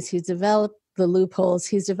attorneys. He's developed the loopholes.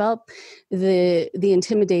 He's developed the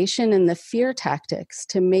intimidation and the fear tactics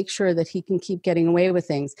to make sure that he can keep getting away with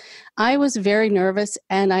things. I was very nervous,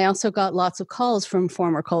 and I also got lots of calls from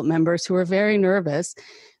former cult members who were very nervous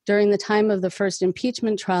during the time of the first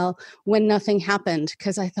impeachment trial when nothing happened,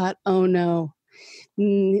 because I thought, oh no,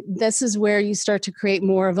 this is where you start to create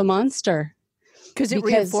more of a monster. Because it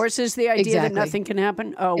reinforces the idea that nothing can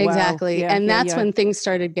happen? Oh, wow. Exactly. Yeah, and that's when things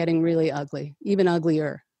started getting really ugly, even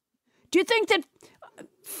uglier. Do you think that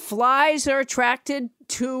flies are attracted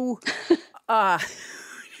to to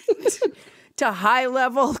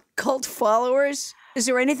high-level cult followers? Is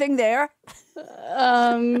there anything there?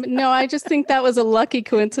 No, I just think that was a lucky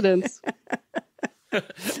coincidence.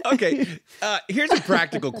 Okay, here's a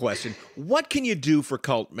practical question. What can you do for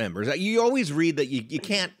cult members? You always read that you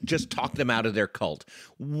can't just talk them out of their cult.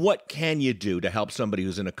 What can you do to help somebody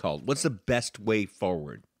who's in a cult? What's the best way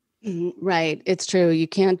forward? Right. It's true. You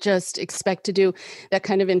can't just expect to do that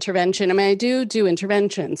kind of intervention. I mean, I do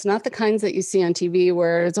interventions, not the kinds that you see on TV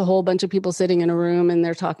where it's a whole bunch of people sitting in a room and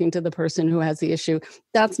they're talking to the person who has the issue.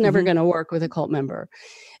 That's never going to work with a cult member.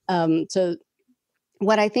 So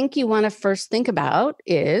what I think you want to first think about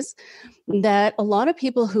is that a lot of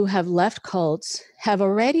people who have left cults have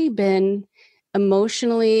already been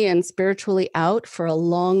emotionally and spiritually out for a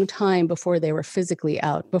long time before they were physically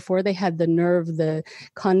out, before they had the nerve, the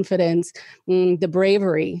confidence, the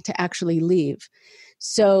bravery to actually leave.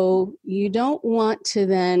 So you don't want to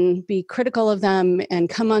then be critical of them and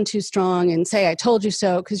come on too strong and say, I told you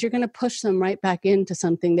so, because you're going to push them right back into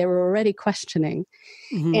something they were already questioning.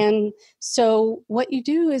 Mm-hmm. And so what you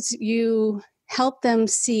do is you help them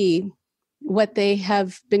see what they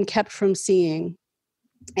have been kept from seeing.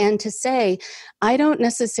 And to say, I don't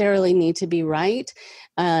necessarily need to be right.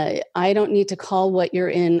 I don't need to call what you're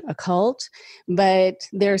in a cult, but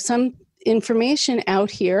there's some information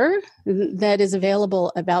out here that is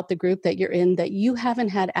available about the group that you're in that you haven't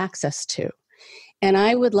had access to. And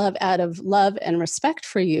I would love, out of love and respect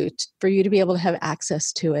for you to be able to have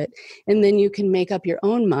access to it. And then you can make up your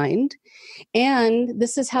own mind. And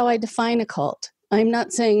this is how I define a cult. I'm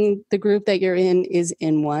not saying the group that you're in is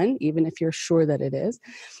in one, even if you're sure that it is.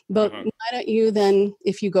 But why don't you then,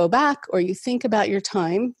 if you go back or you think about your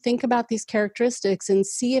time, think about these characteristics and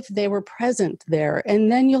see if they were present there.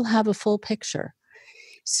 And then you'll have a full picture.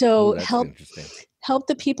 So help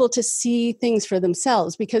the people to see things for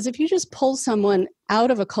themselves. Because if you just pull someone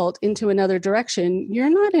out of a cult into another direction, you're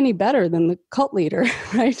not any better than the cult leader,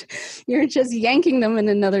 right? You're just yanking them in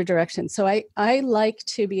another direction. So I like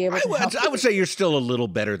to be able to help. I would say you're still a little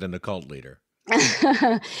better than the cult leader.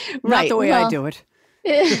 Right. Not the way I do it.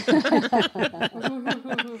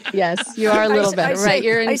 Yes, you are a little better, right?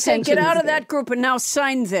 Your I say, get out of that group and now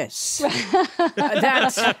sign this.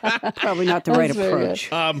 That's probably not the right approach.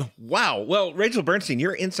 Wow. Well, Rachel Bernstein,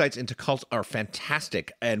 your insights into cults are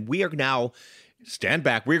fantastic. And we are now, stand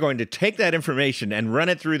back, we're going to take that information and run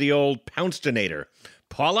it through the old Poundstonator.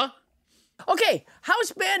 Paula? Okay,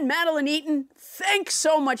 house band Madeleine Eaton, thanks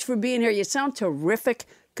so much for being here. You sound terrific.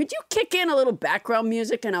 Could you kick in a little background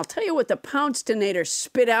music and I'll tell you what the Poundstonator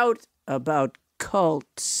spit out about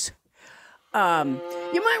cults. You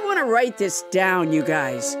might want to write this down, you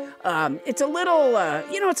guys. It's a little,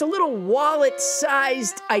 it's a little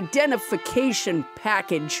wallet-sized identification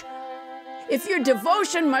package. If your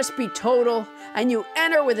devotion must be total and you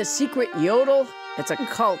enter with a secret yodel, it's a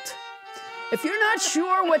cult. If you're not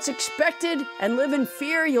sure what's expected and live in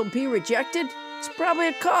fear you'll be rejected, it's probably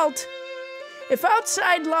a cult. If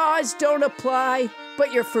outside laws don't apply,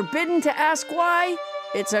 but you're forbidden to ask why,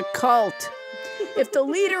 it's a cult. If the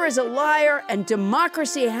leader is a liar and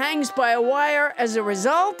democracy hangs by a wire as a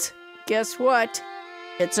result, guess what?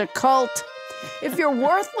 It's a cult. If you're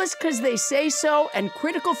worthless because they say so and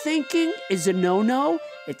critical thinking is a no-no,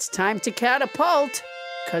 it's time to catapult,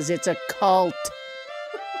 because it's a cult.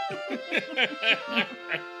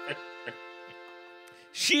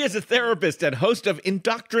 She is a therapist and host of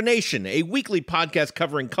IndoctriNation, a weekly podcast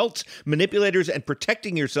covering cults, manipulators, and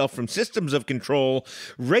protecting yourself from systems of control.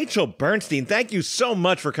 Rachel Bernstein, thank you so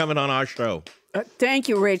much for coming on our show. Thank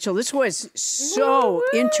you, Rachel. This was so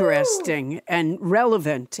interesting and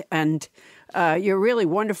relevant, and you're really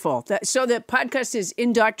wonderful. So the podcast is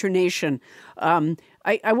IndoctriNation.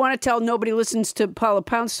 I want to tell Nobody Listens to Paula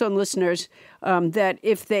Poundstone listeners that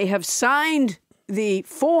if they have signed the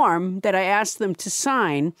form that I asked them to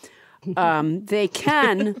sign, they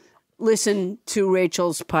can listen to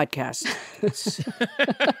Rachel's podcast.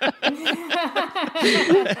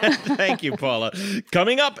 Thank you, Paula.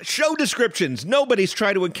 Coming up, show descriptions. Nobody's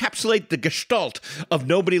trying to encapsulate the gestalt of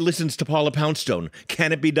Nobody Listens to Paula Poundstone.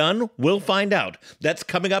 Can it be done? We'll find out. That's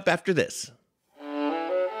coming up after this.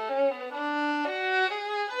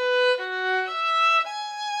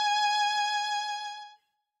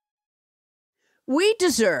 We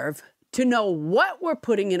deserve to know what we're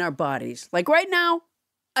putting in our bodies. Like right now,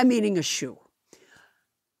 I'm eating a shoe.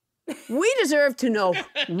 We deserve to know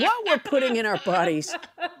what we're putting in our bodies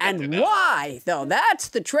and why, though. That's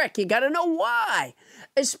the trick. You got to know why,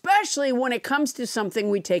 especially when it comes to something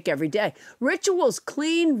we take every day. Ritual's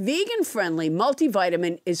clean, vegan-friendly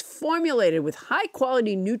multivitamin is formulated with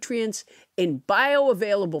high-quality nutrients in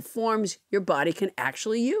bioavailable forms your body can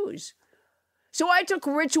actually use. So I took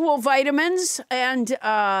Ritual vitamins, and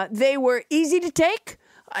they were easy to take.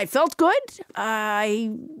 I felt good. They're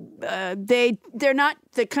not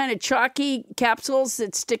the kind of chalky capsules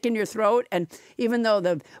that stick in your throat. And even though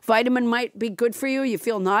the vitamin might be good for you, you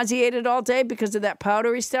feel nauseated all day because of that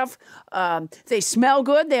powdery stuff. They smell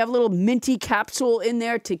good. They have a little minty capsule in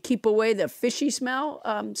there to keep away the fishy smell.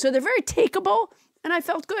 So they're very takeable, and I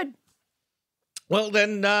felt good. Well,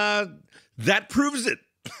 then that proves it.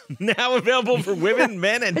 Now available for women,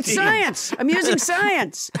 men, and it's teens. Science. I'm using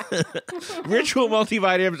science. Ritual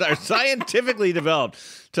multivitamins are scientifically developed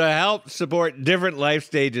to help support different life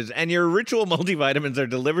stages, and your Ritual multivitamins are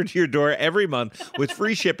delivered to your door every month with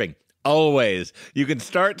free shipping. Always. You can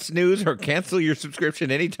start, snooze, or cancel your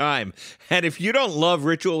subscription anytime. And if you don't love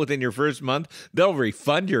Ritual within your first month, they'll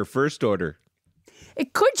refund your first order.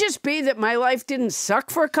 It could just be that my life didn't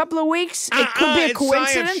suck for a couple of weeks. It could be a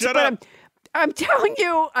coincidence, Shut but up. I'm telling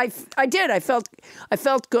you, I did. I felt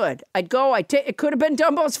good. I'd go. It could have been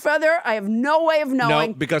Dumbo's feather. I have no way of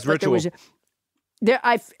knowing. No, because Ritual.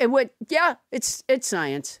 It's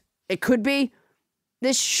science. It could be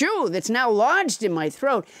this shoe that's now lodged in my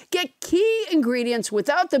throat. Get key ingredients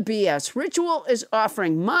without the BS. Ritual is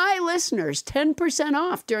offering my listeners 10%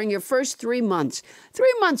 off during your first 3 months.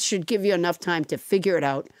 3 months should give you enough time to figure it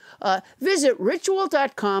out. Visit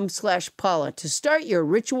ritual.com/Paula to start your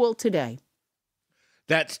Ritual today.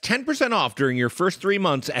 That's 10% off during your first 3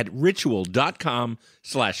 months at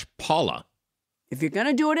ritual.com/Paula. If you're going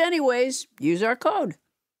to do it anyways, use our code.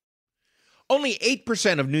 Only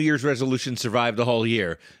 8% of New Year's resolutions survive the whole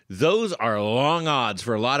year. Those are long odds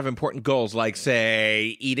for a lot of important goals like,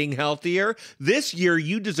 say, eating healthier. This year,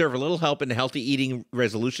 you deserve a little help in the healthy eating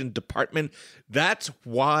resolution department. That's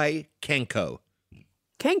why Kenko.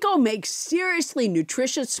 Kenko makes seriously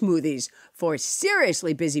nutritious smoothies for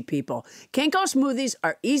seriously busy people. Kenko smoothies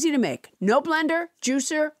are easy to make. No blender,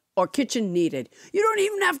 juicer, or kitchen needed. You don't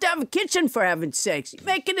even have to have a kitchen, for heaven's sakes. You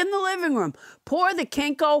make it in the living room. Pour the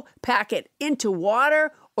Kenko packet into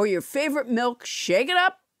water or your favorite milk, shake it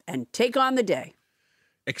up, and take on the day.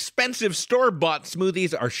 Expensive store-bought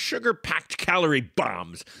smoothies are sugar-packed calorie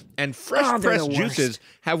bombs, and fresh-pressed juices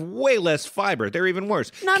have way less fiber. They're even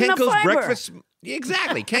worse. Not enough fiber.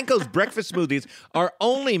 Exactly. Kenko's breakfast smoothies are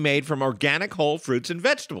only made from organic whole fruits and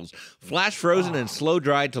vegetables, flash frozen and slow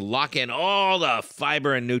dried to lock in all the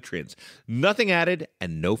fiber and nutrients. Nothing added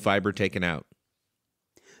and no fiber taken out.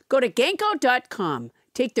 Go to Genko.com,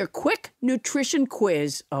 take their quick nutrition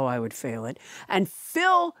quiz, I would fail it, and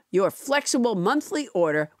fill your flexible monthly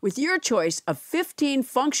order with your choice of 15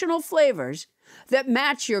 functional flavors that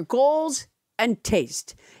match your goals and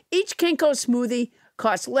taste. Each Kenko smoothie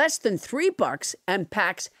costs less than $3 and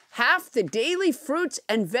packs half the daily fruits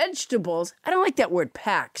and vegetables. I don't like that word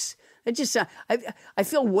packs. It just I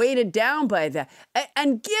feel weighted down by that.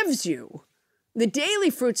 And gives you the daily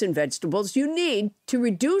fruits and vegetables you need to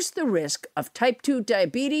reduce the risk of type 2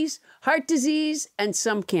 diabetes, heart disease, and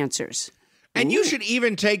some cancers. And you should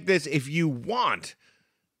even take this if you want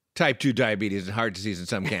type 2 diabetes and heart disease and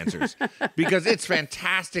some cancers, because it's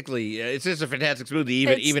it's just a fantastic smoothie,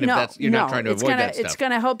 even if you're not trying to avoid that stuff. It's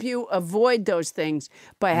going to help you avoid those things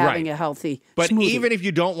by having a healthy But smoothie. even if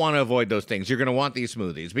you don't want to avoid those things, you're going to want these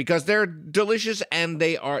smoothies because they're delicious and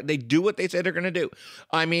they do what they say they're going to do.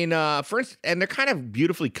 I mean, and they're kind of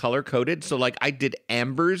beautifully color coded. So like I did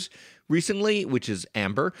Ambers recently, which is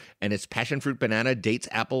amber, and it's passion fruit, banana, dates,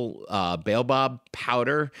 apple, baobab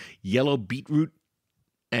powder, yellow beetroot,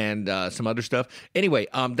 and some other stuff. Anyway,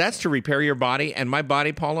 that's to repair your body, and my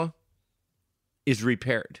body, Paula, is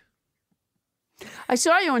repaired. I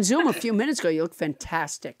saw you on Zoom a few minutes ago. You look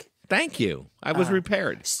fantastic. Thank you. I was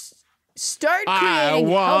repaired. Start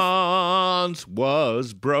creating I once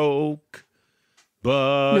was broke,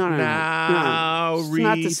 but now It's repaired.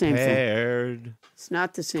 not the same thing. It's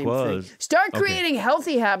not the same thing. Start creating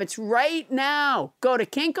healthy habits right now. Go to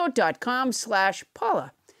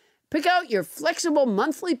kinko.com/Paula. Pick out your flexible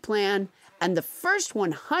monthly plan, and the first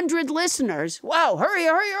 100 listeners, wow,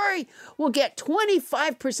 hurry, will get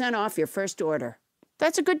 25% off your first order.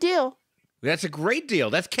 That's a good deal. That's a great deal.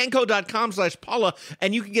 That's kenko.com/Paula,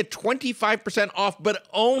 and you can get 25% off, but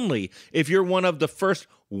only if you're one of the first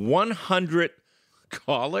 100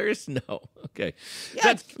 callers? No. Okay.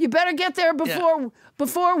 Yeah, you better get there before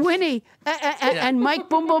Winnie and Mike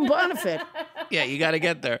Boom Boom Bonifit. Yeah, you got to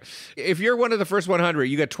get there. If you're one of the first 100,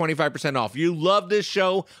 you get 25% off. You love this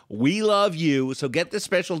show. We love you. So get this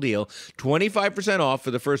special deal, 25% off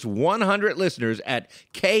for the first 100 listeners at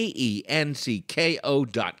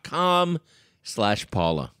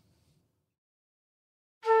kenco.com/Paula.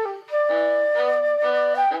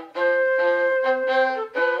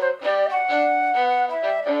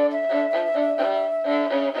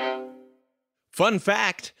 Fun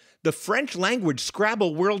fact, the French language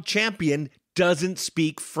Scrabble world champion doesn't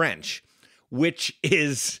speak French, which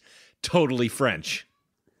is totally French.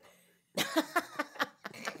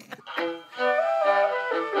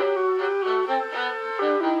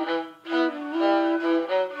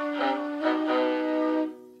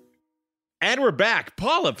 And we're back.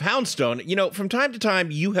 Paula Poundstone, from time to time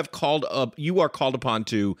you are called upon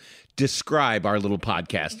to describe our little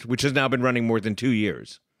podcast, which has now been running more than 2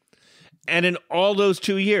 years. And in all those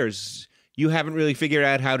 2 years, you haven't really figured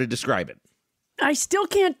out how to describe it. I still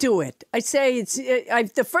can't do it. I say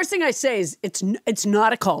the first thing I say is it's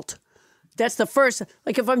not a cult. That's the first.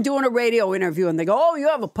 Like if I'm doing a radio interview and they go, "Oh, you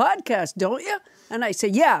have a podcast, don't you?" And I say,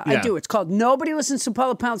 "Yeah, I do. It's called Nobody Listens to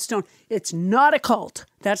Paula Poundstone. It's not a cult."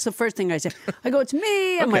 That's the first thing I say. I go, "It's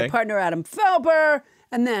me and my partner Adam Felber,"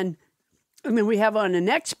 and then we have on an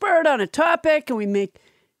expert on a topic, and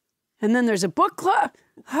then there's a book club.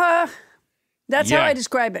 That's how I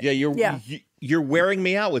describe it. Yeah, you're wearing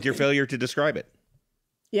me out with your failure to describe it.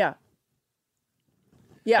 Yeah.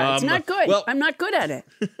 Yeah, it's not good. I'm not good at it.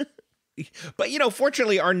 But,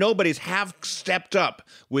 fortunately, our nobodies have stepped up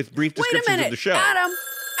with brief descriptions of the show. Adam.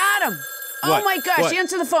 What? Oh, my gosh, What?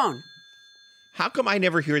 Answer the phone. How come I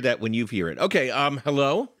never hear that when you hear it? Okay,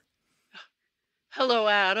 hello? Hello,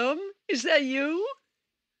 Adam. Is that you?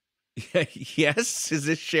 Yes? Is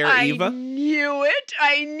this Cher Eva? I knew it.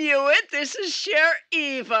 This is Cher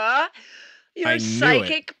Eva. Your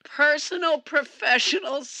psychic, personal,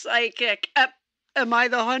 professional psychic. Am I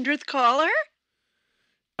the 100th caller?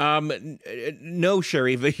 No, Cher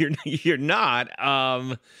Eva, you're not.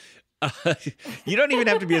 You don't even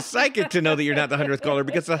have to be a psychic to know that you're not the 100th caller,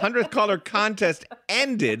 because the 100th caller contest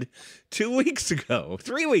ended 3 weeks ago.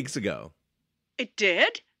 It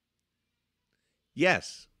did?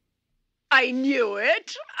 Yes. I knew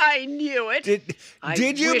it.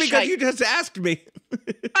 Did you? Because you just asked me.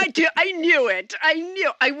 I knew it.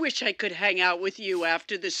 I wish I could hang out with you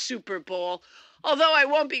after the Super Bowl. Although I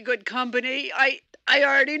won't be good company, I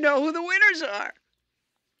already know who the winners are.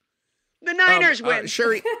 The Niners win.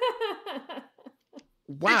 Sherry.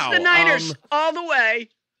 Wow. It's the Niners all the way.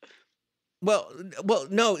 Well,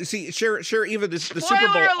 no. See, Cher Eva, the Super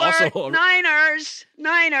Bowl alert, also. Niners.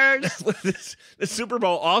 The Super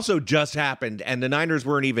Bowl also just happened, and the Niners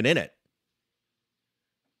weren't even in it.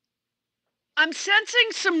 I'm sensing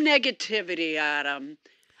some negativity, Adam.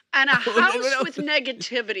 And a house with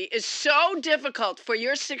negativity is so difficult for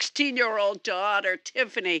your 16-year-old daughter,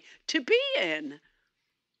 Tiffany, to be in.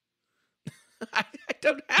 I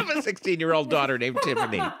don't have a 16-year-old daughter named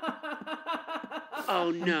Tiffany.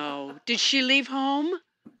 Oh, no. Did she leave home?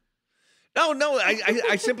 No,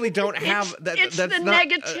 I simply don't have that. It's that's the not,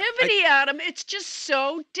 negativity, Adam. It's just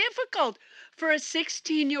so difficult. for a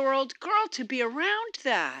 16-year-old girl to be around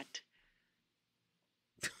that.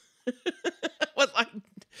 Well,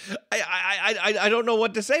 I don't know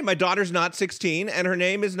what to say. My daughter's not 16, and her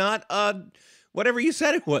name is not whatever you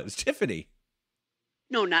said it was, Tiffany.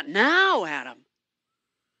 No, not now, Adam.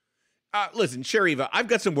 Listen, Shariva, I've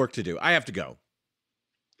got some work to do. I have to go.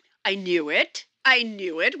 I knew it.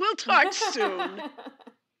 We'll talk soon.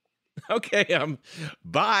 Okay,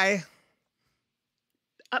 bye.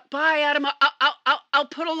 Bye, Adam. I'll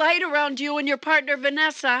put a light around you and your partner,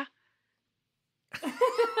 Vanessa.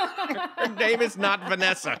 Her name is not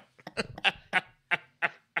Vanessa.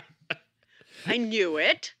 I knew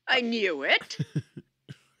it.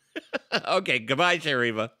 Okay, goodbye,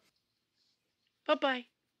 Shariva. Bye-bye.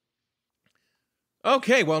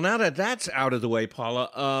 Okay, well, now that that's out of the way,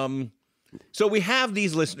 Paula, so we have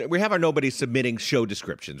these listeners, we have our nobodies submitting show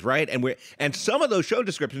descriptions, right? And some of those show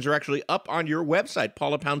descriptions are actually up on your website,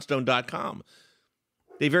 paulapoundstone.com.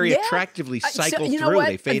 They very attractively cycle through.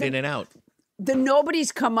 They fade in and out. The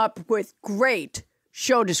nobodies come up with great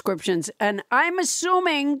show descriptions, and I'm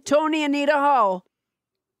assuming, Tony Anita Hull,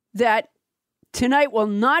 that tonight will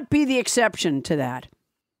not be the exception to that.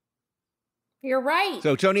 You're right.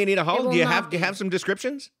 So, Tony Anita Hull, do you have some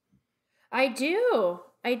descriptions? I do.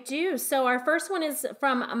 So our first one is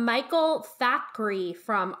from Michael Thackeray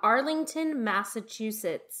from Arlington,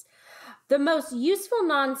 Massachusetts. The most useful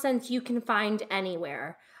nonsense you can find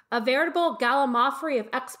anywhere. A veritable gallimaufry of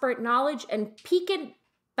expert knowledge and piquant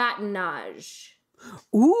badinage.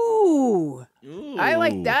 Ooh. I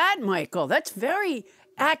like that, Michael. That's very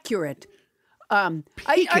accurate. I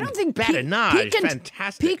don't think badinage,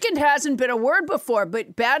 fantastic. Piquant hasn't been a word before,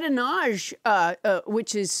 but badinage,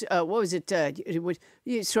 which is what was it?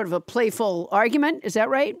 Sort of a playful argument. Is that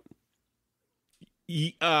right?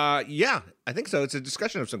 Yeah, I think so. It's a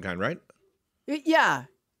discussion of some kind, right? Yeah.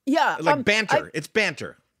 Like banter. It's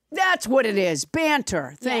banter. That's what it is.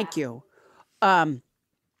 Banter. Thank you.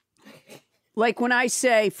 Like when I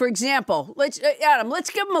say, for example, let's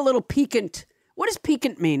give him a little piquant. What does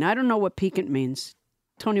piquant mean? I don't know what piquant means.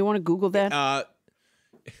 Tony, you want to Google that? No,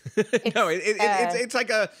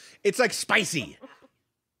 it's like spicy.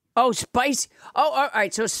 Oh, spicy. Oh, all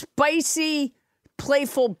right. So spicy,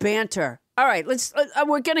 playful banter. All right.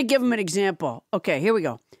 We're gonna give him an example. Okay, here we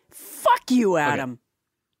go. Fuck you, Adam. Okay.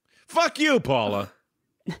 Fuck you, Paula.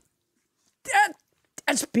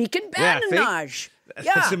 That's piquant badinage.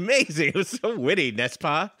 That's amazing. It was so witty, n'est-ce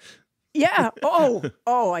pas? Yeah. Oh,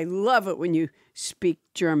 I love it when you speak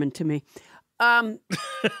German to me. Well,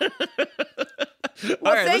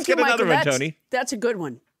 all right, let's get another one, Tony. That's a good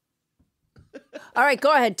one. All right,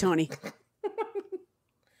 go ahead, Tony.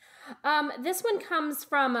 This one comes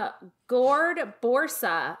from Gord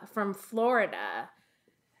Borsa from Florida.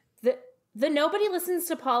 The Nobody Listens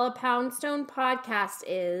to Paula Poundstone podcast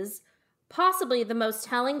is possibly the most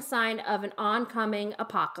telling sign of an oncoming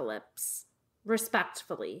apocalypse.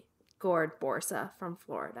 Respectfully, Gord Borsa from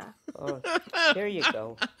Florida. Oh, there you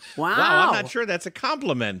go. Wow. I'm not sure that's a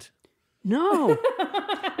compliment. No.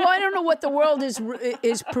 Well, I don't know what the world is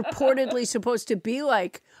purportedly supposed to be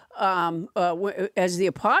like as the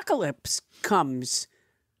apocalypse comes.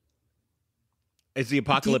 Is the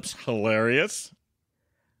apocalypse hilarious?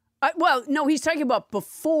 Well, no, he's talking about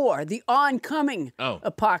before the oncoming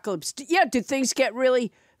apocalypse. Yeah, do things get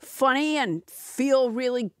really funny and feel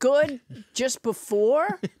really good just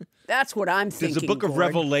before? That's what I'm thinking. Does the book of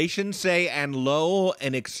Revelation say, and lo,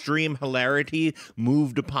 an extreme hilarity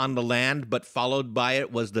moved upon the land, but followed by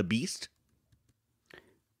it was the beast?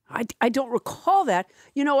 I don't recall that.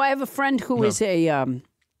 You know, I have a friend who is a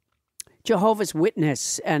Jehovah's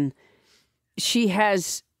Witness, and she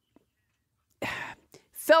has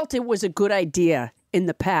felt it was a good idea in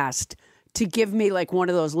the past to give me like one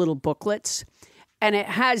of those little booklets. And it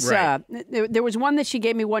has, there was one that she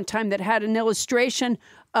gave me one time that had an illustration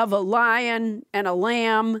of a lion and a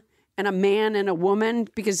lamb and a man and a woman,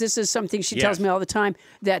 because this is something she tells me all the time,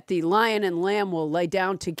 that the lion and lamb will lay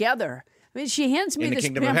down together. I mean, she hands me this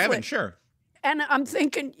kingdom pamphlet, of heaven, sure. And I'm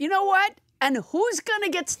thinking, you know what? And who's going to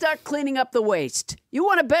get stuck cleaning up the waste? You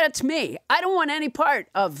want to bet it's me. I don't want any part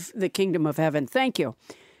of the kingdom of heaven. Thank you.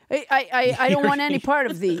 I don't want any part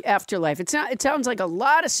of the afterlife. It sounds like a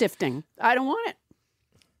lot of sifting. I don't want it.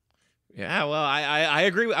 Yeah, well, I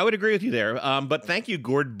agree. I would agree with you there. But thank you,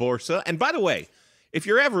 Gord Borsa. And by the way, if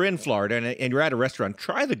you're ever in Florida and you're at a restaurant,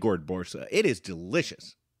 try the Gord Borsa. It is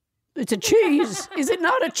delicious. It's a cheese. Is it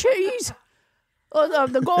not a cheese?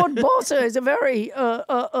 The Gord Borsa is a very...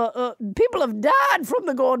 people have died from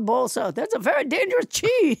the Gord Borsa. That's a very dangerous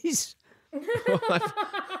cheese. Well,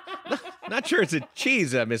 not sure it's a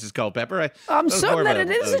cheese, Mrs. Culpepper. I'm certain that it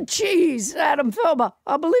is a cheese, Adam Felber.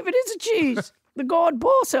 I believe it is a cheese. The gourd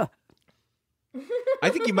borsa. I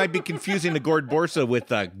think you might be confusing the gourd borsa with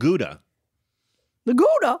Gouda. The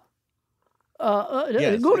Gouda?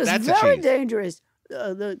 Yes, the Gouda is very cheese. dangerous.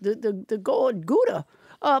 The gourd Gouda.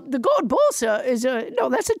 The gourd borsa is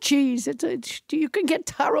that's a cheese. You can get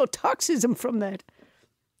tyrotoxism from that.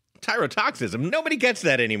 Tyrotoxism? Nobody gets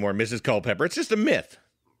that anymore, Mrs. Culpepper. It's just a myth.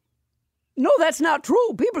 No, that's not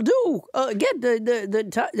true. People do get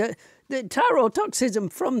the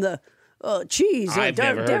tyrotoxism from the cheese or I've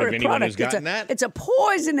never dairy heard of anyone who's product. gotten that. It's a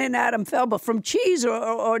poison in Adam Felber from cheese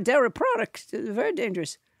or dairy products. It's very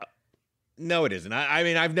dangerous. No, it isn't. I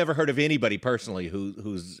mean, I've never heard of anybody personally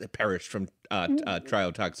who's perished from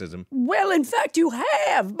triotoxism. Well, in fact, you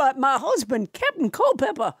have. But my husband, Captain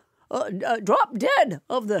Culpepper, dropped dead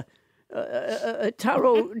of the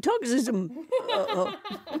tyrotoxism.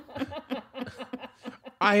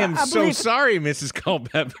 I am so sorry, Mrs.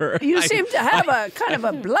 Culpepper. You seem to have a kind of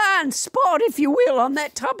a blind spot, if you will, on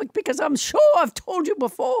that topic, because I'm sure I've told you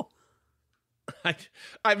before.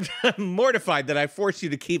 I'm mortified that I forced you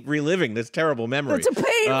to keep reliving this terrible memory. It's a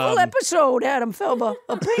painful episode, Adam Felber.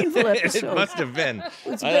 A painful episode. It must have been.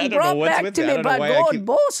 It's been brought back to me by Gord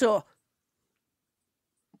Borsa.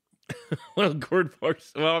 Well,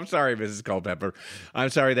 I'm sorry, Mrs. Culpepper. I'm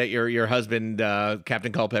sorry that your husband,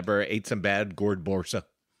 Captain Culpepper, ate some bad gourd borsa.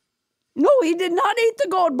 No, he did not eat the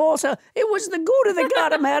gourd borsa. It was the Gouda that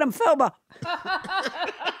got him, Adam Felber.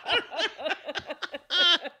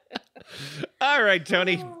 All right,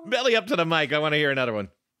 Tony, belly up to the mic. I want to hear another one.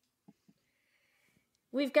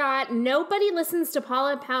 We've got nobody listens to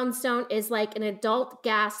Paula Poundstone is like an adult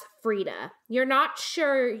gas Frida. You're not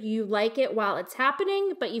sure you like it while it's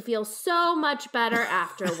happening, but you feel so much better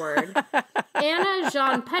afterward. Anna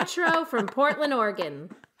Jean Petro from Portland, Oregon.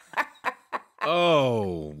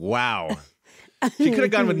 Oh, wow. She could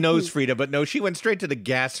have gone with nose Frida, but no, she went straight to the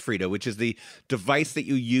gas Frida, which is the device that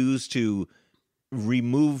you use to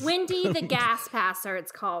remove... Windy the gas passer,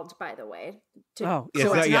 it's called, by the way. So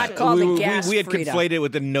it's not called the gas we had Frida. conflated it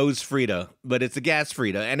with the nose Frida, but it's the gas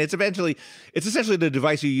Frida, and it's essentially the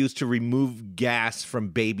device you use to remove gas from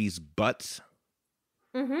babies' butts.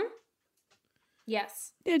 Mm-hmm.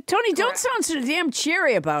 Yes. Tony, don't sound so damn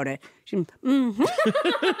cheery about it.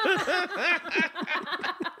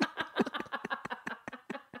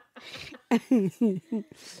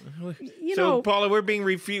 So, Paula, we're being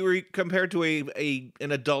compared to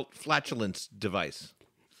an adult flatulence device.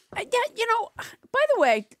 By the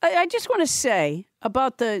way, I just want to say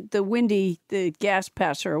about the the gas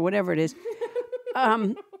passer or whatever it is.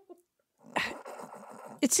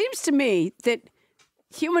 It seems to me that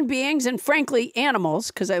human beings and, frankly,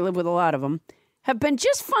 animals, because I live with a lot of them, have been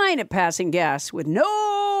just fine at passing gas with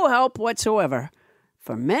no help whatsoever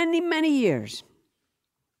for many, many years.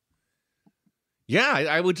 Yeah,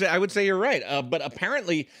 I would say you're right. But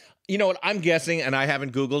apparently, you know what I'm guessing, and I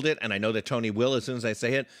haven't Googled it, and I know that Tony will as soon as I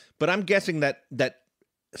say it, but I'm guessing that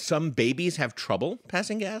some babies have trouble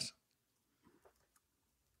passing gas.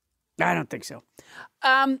 I don't think so.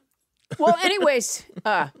 Well, anyways,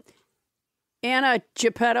 Anna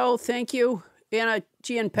Geppetto, thank you. Anna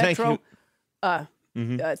Gianpetro.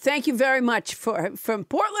 Thank you very much from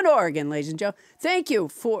Portland, Oregon, ladies and gentlemen. Thank you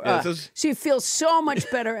for. So you feel so much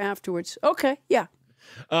better afterwards. Okay, yeah.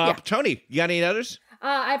 Tony, you got any others?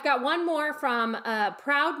 I've got one more from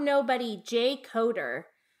Proud Nobody J. Coder.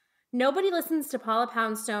 Nobody listens to Paula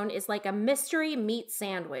Poundstone is like a mystery meat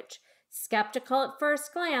sandwich. Skeptical at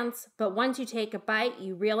first glance, but once you take a bite,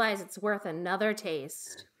 you realize it's worth another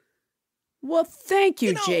taste. Well, thank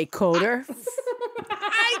you, Jay Coder.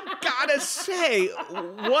 I gotta say,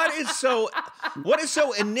 what is so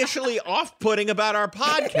initially off-putting about our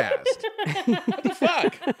podcast? What the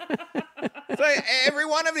fuck? It's like every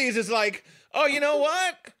one of these is like, oh, you know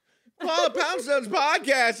what? Paula Poundstone's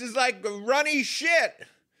podcast is like runny shit.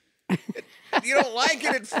 You don't like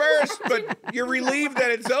it at first, but you're relieved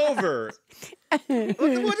that it's over.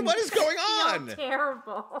 What is going on? You're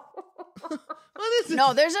terrible.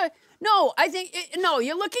 I think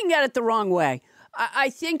you're looking at it the wrong way. I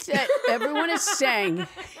think that everyone is saying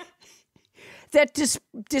that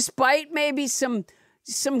despite maybe some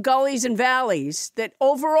gullies and valleys, that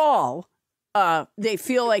overall they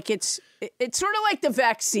feel like it's sort of like the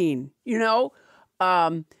vaccine, you know.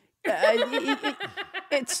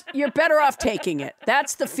 You're better off taking it.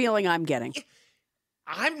 That's the feeling I'm getting.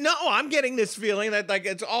 I'm getting this feeling that like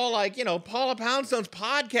it's all like, you know, Paula Poundstone's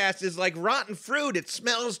podcast is like rotten fruit. It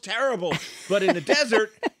smells terrible, but in the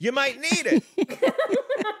desert, you might need it.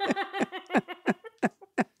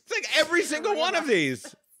 It's like every single one of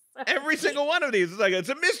these. Every single one of these is like, it's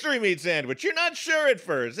a mystery meat sandwich. You're not sure at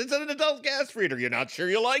first. It's an adult gas feeder. You're not sure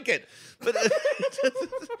you like it. But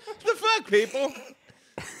the fuck, people?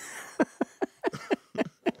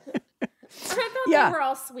 I thought they were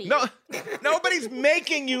all sweet. No, nobody's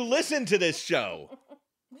making you listen to this show,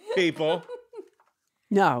 people.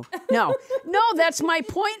 No, that's my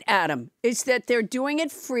point, Adam, is that they're doing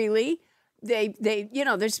it freely. They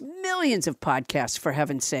there's millions of podcasts, for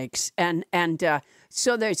heaven's sakes. And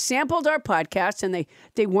so they sampled our podcast, and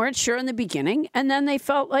they weren't sure in the beginning, and then they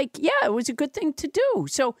felt like, yeah, it was a good thing to do.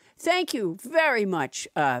 So thank you very much.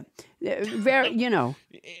 Well,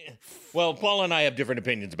 Paula and I have different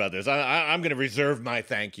opinions about this. I'm going to reserve my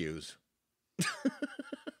thank yous.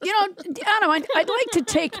 Adam, I'd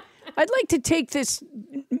like to take this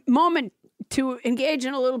moment to engage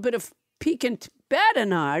in a little bit of piquant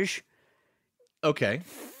badinage. Okay.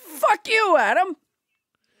 Fuck you, Adam.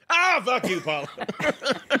 Ah, fuck you, Paula.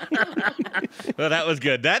 Well, that was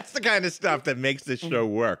good. That's the kind of stuff that makes this show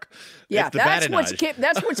work. Yeah, that's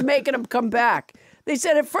what's making them come back. They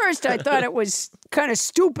said at first I thought it was kind of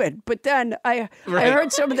stupid, but then I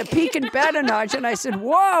heard some of the piquant badinage, and I said,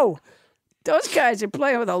 whoa, those guys are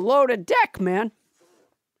playing with a loaded deck, man.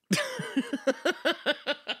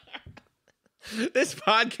 This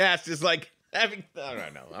podcast is like having... I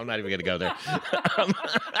don't know. I'm not even going to go there.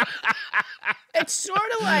 It's sort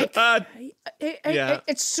of like...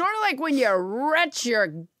 It's sort of like when you retch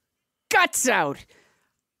your guts out.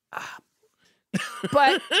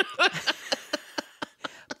 But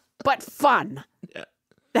fun.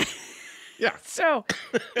 Yeah. So,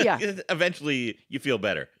 yeah. Eventually, you feel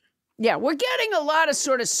better. Yeah, we're getting a lot of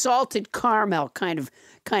sort of salted caramel kind of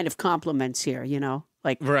compliments here,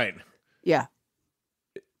 like right. Yeah.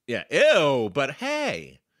 Yeah. Ew, but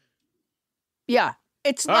hey. Yeah.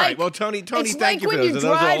 It's all like right. Well, Tony, it's thank like you for when those. you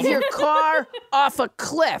drive your car off a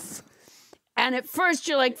cliff, and at first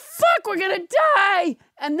you're like, "Fuck, we're gonna die,"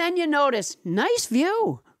 and then you notice, nice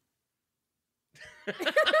view.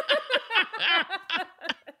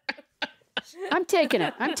 I'm taking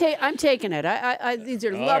it. I'm taking it. I these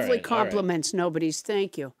are lovely compliments. Nobody's.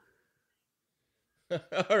 Thank you.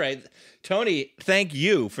 All right, Tony. Thank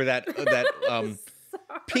you for that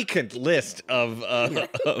piquant list of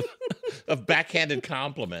backhanded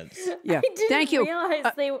compliments. Yeah, I didn't thank you. realize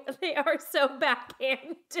they are so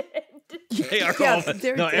backhanded. They are all.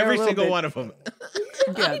 No, every single one of them.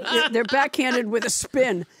 Yeah, they're backhanded with a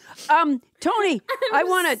spin. Tony, I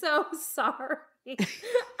want to. So sorry. I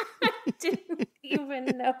didn't even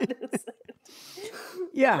notice it.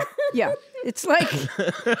 Yeah. It's like,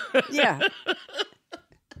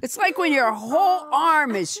 it's like when your whole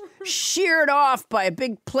arm is sheared off by a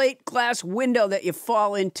big plate glass window that you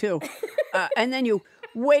fall into, and then you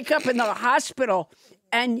wake up in the hospital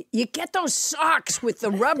and you get those socks with the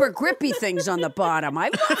rubber grippy things on the bottom. I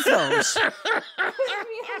love those. I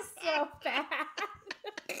feel so bad.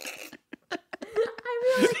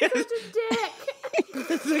 I feel like such a dick.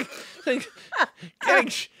 It's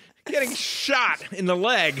like getting shot in the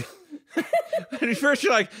leg. And at first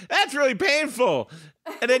you're like, that's really painful.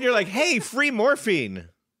 And then you're like, hey, free morphine.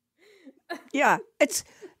 Yeah, it's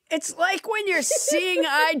like when you're seeing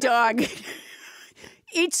eye dog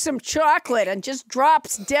eat some chocolate and just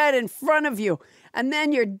drops dead in front of you. And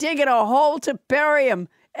then you're digging a hole to bury him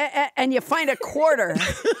and you find a quarter.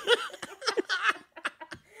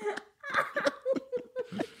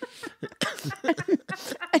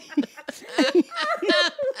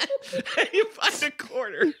 You find a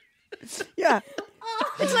quarter. Yeah.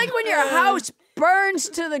 It's like when your house burns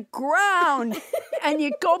to the ground and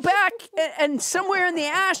you go back and somewhere in the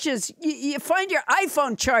ashes, you find your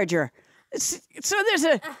iPhone charger. So there's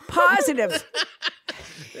a positive.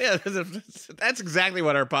 Yeah, that's exactly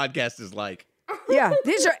what our podcast is like. Yeah,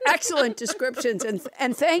 these are excellent descriptions.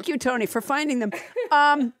 And thank you, Tony, for finding them.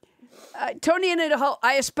 Tony and Idaho,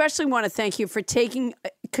 I especially want to thank you for taking,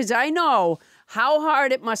 because I know how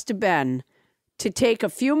hard it must have been to take a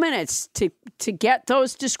few minutes to get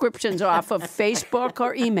those descriptions off of Facebook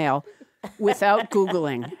or email without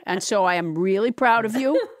Googling. And so I am really proud of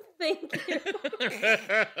you. Thank you.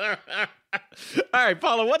 All right,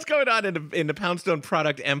 Paula, what's going on in the Poundstone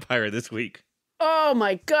product empire this week? Oh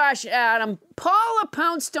my gosh, Adam.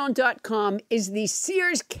 PaulaPoundstone.com is the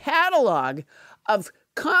Sears catalog of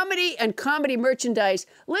comedy and comedy merchandise.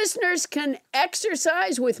 Listeners can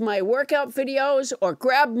exercise with my workout videos or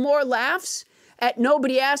grab more laughs at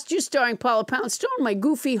Nobody Asked You, starring Paula Poundstone, my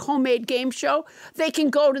goofy homemade game show. They can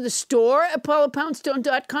go to the store at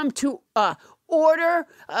PaulaPoundstone.com to order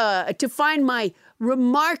to find my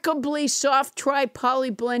remarkably soft tri-poly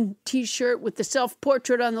blend T-shirt with the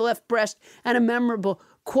self-portrait on the left breast and a memorable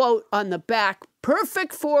quote on the back,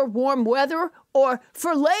 perfect for warm weather or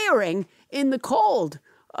for layering in the cold.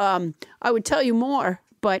 I would tell you more,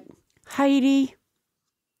 but Heidi.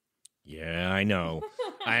 Yeah, I know.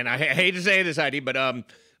 And I hate to say this, Heidi, but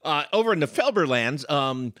over in the Felberlands,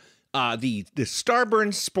 the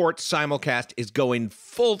Starburns Sports simulcast is going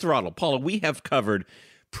full throttle. Paula, we have covered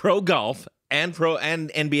pro golf and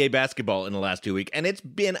NBA basketball in the last 2 weeks, and it's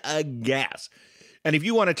been a gas. And if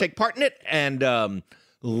you want to take part in it and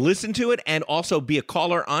listen to it and also be a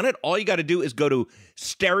caller on it, all you got to do is go to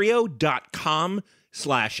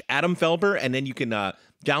stereo.com/Adam Felber, and then you can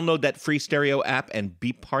download that free stereo app and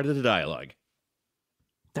be part of the dialogue.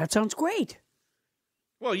 That sounds great.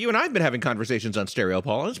 Well, you and I have been having conversations on stereo,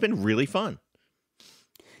 Paul, and it's been really fun.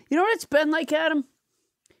 You know what it's been like, Adam?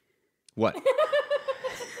 What?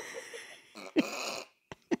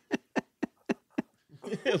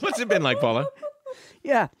 What's it been like, Paula?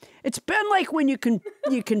 Yeah, it's been like when you can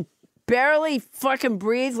barely fucking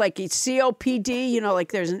breathe, like it's COPD, you know,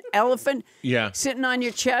 like there's an elephant sitting on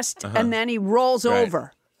your chest, and then he rolls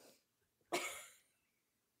over.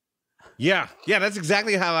 Yeah, that's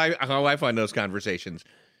exactly how I find those conversations.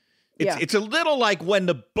 It's a little like when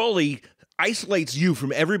the bully isolates you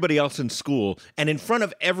from everybody else in school and in front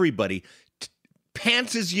of everybody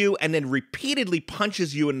pantses you and then repeatedly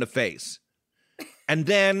punches you in the face. And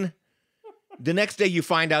then the next day you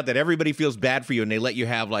find out that everybody feels bad for you and they let you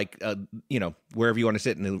have wherever you want to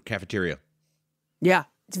sit in the cafeteria. Yeah,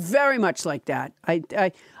 it's very much like that.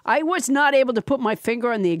 I was not able to put my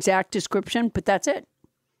finger on the exact description, but that's it.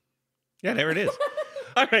 Yeah, there it is.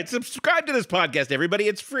 All right, subscribe to this podcast, everybody.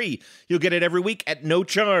 It's free. You'll get it every week at no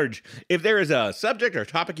charge. If there is a subject or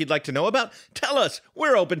topic you'd like to know about, tell us.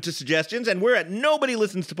 We're open to suggestions, and we're at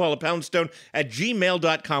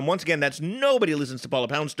nobodylistens-to-Paula-Poundstone@gmail.com. Once again, that's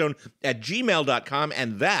nobodylistens-to-Paula-Poundstone@gmail.com,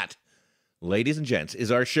 and that, ladies and gents,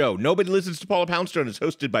 is our show. Nobody Listens to Paula Poundstone is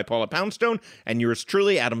hosted by Paula Poundstone, and yours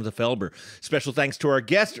truly, Adam the Felber. Special thanks to our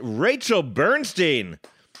guest, Rachel Bernstein.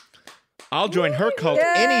 I'll join her cult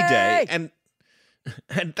any day, and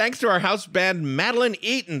thanks to our house band, Madeleine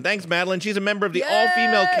Eaton. Thanks, Madeleine. She's a member of the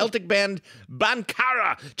all-female Celtic band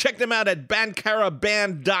Bankara. Check them out at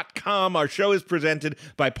bankaraband.com. Our show is presented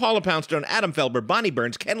by Paula Poundstone, Adam Felber, Bonnie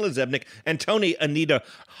Burns, Ken Lezebnik, and Tony Anita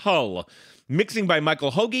Hull. Mixing by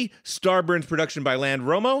Michael Hoagie. Starburns production by Land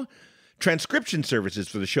Romo. Transcription services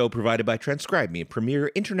for the show provided by Transcribe Me, a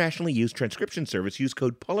premier internationally used transcription service. Use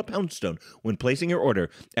code Paula Poundstone when placing your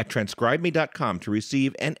order at transcribeme.com to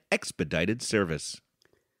receive an expedited service.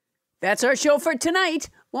 That's our show for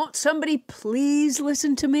tonight. Won't somebody please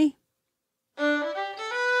listen to me?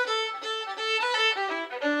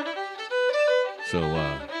 So,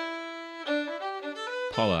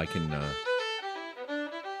 Paula,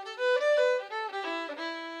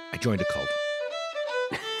 I joined a cult.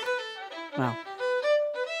 Wow.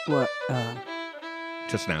 What?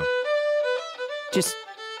 Just now. Just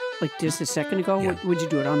a second ago? Yeah. Would you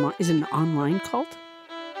do it online? Is it an online cult?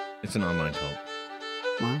 It's an online cult.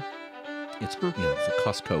 Wow. It's a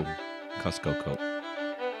Costco cult.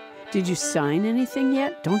 Did you sign anything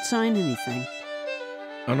yet? Don't sign anything.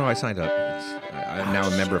 Oh, no, I signed up. I'm now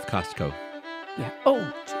a member of Costco. Yeah.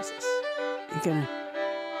 Oh, Jesus.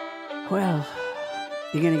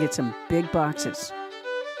 You're gonna get some big boxes.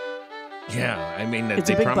 Yeah, I mean, It's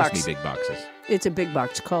they a big promised box. me big boxes. It's a big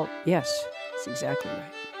box cult. Yes, that's exactly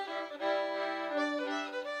right.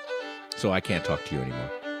 So I can't talk to you anymore.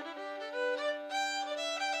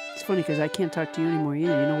 It's funny because I can't talk to you anymore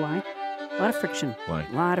either. You know why? A lot of friction. Why?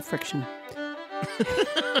 A lot of friction.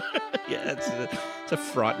 Yeah, it's a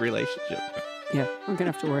fraught relationship. Yeah, I'm going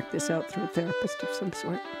to have to work this out through a therapist of some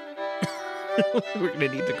sort. We're going to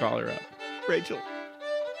need to call her up. Rachel.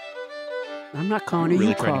 I'm not calling her. Really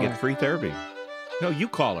You trying call to her. get free therapy. No, you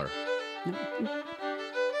call her. No,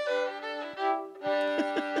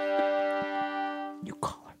 you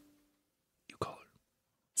call her. You call her.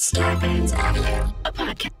 Starburns Audio, a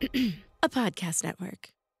podcast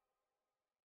network.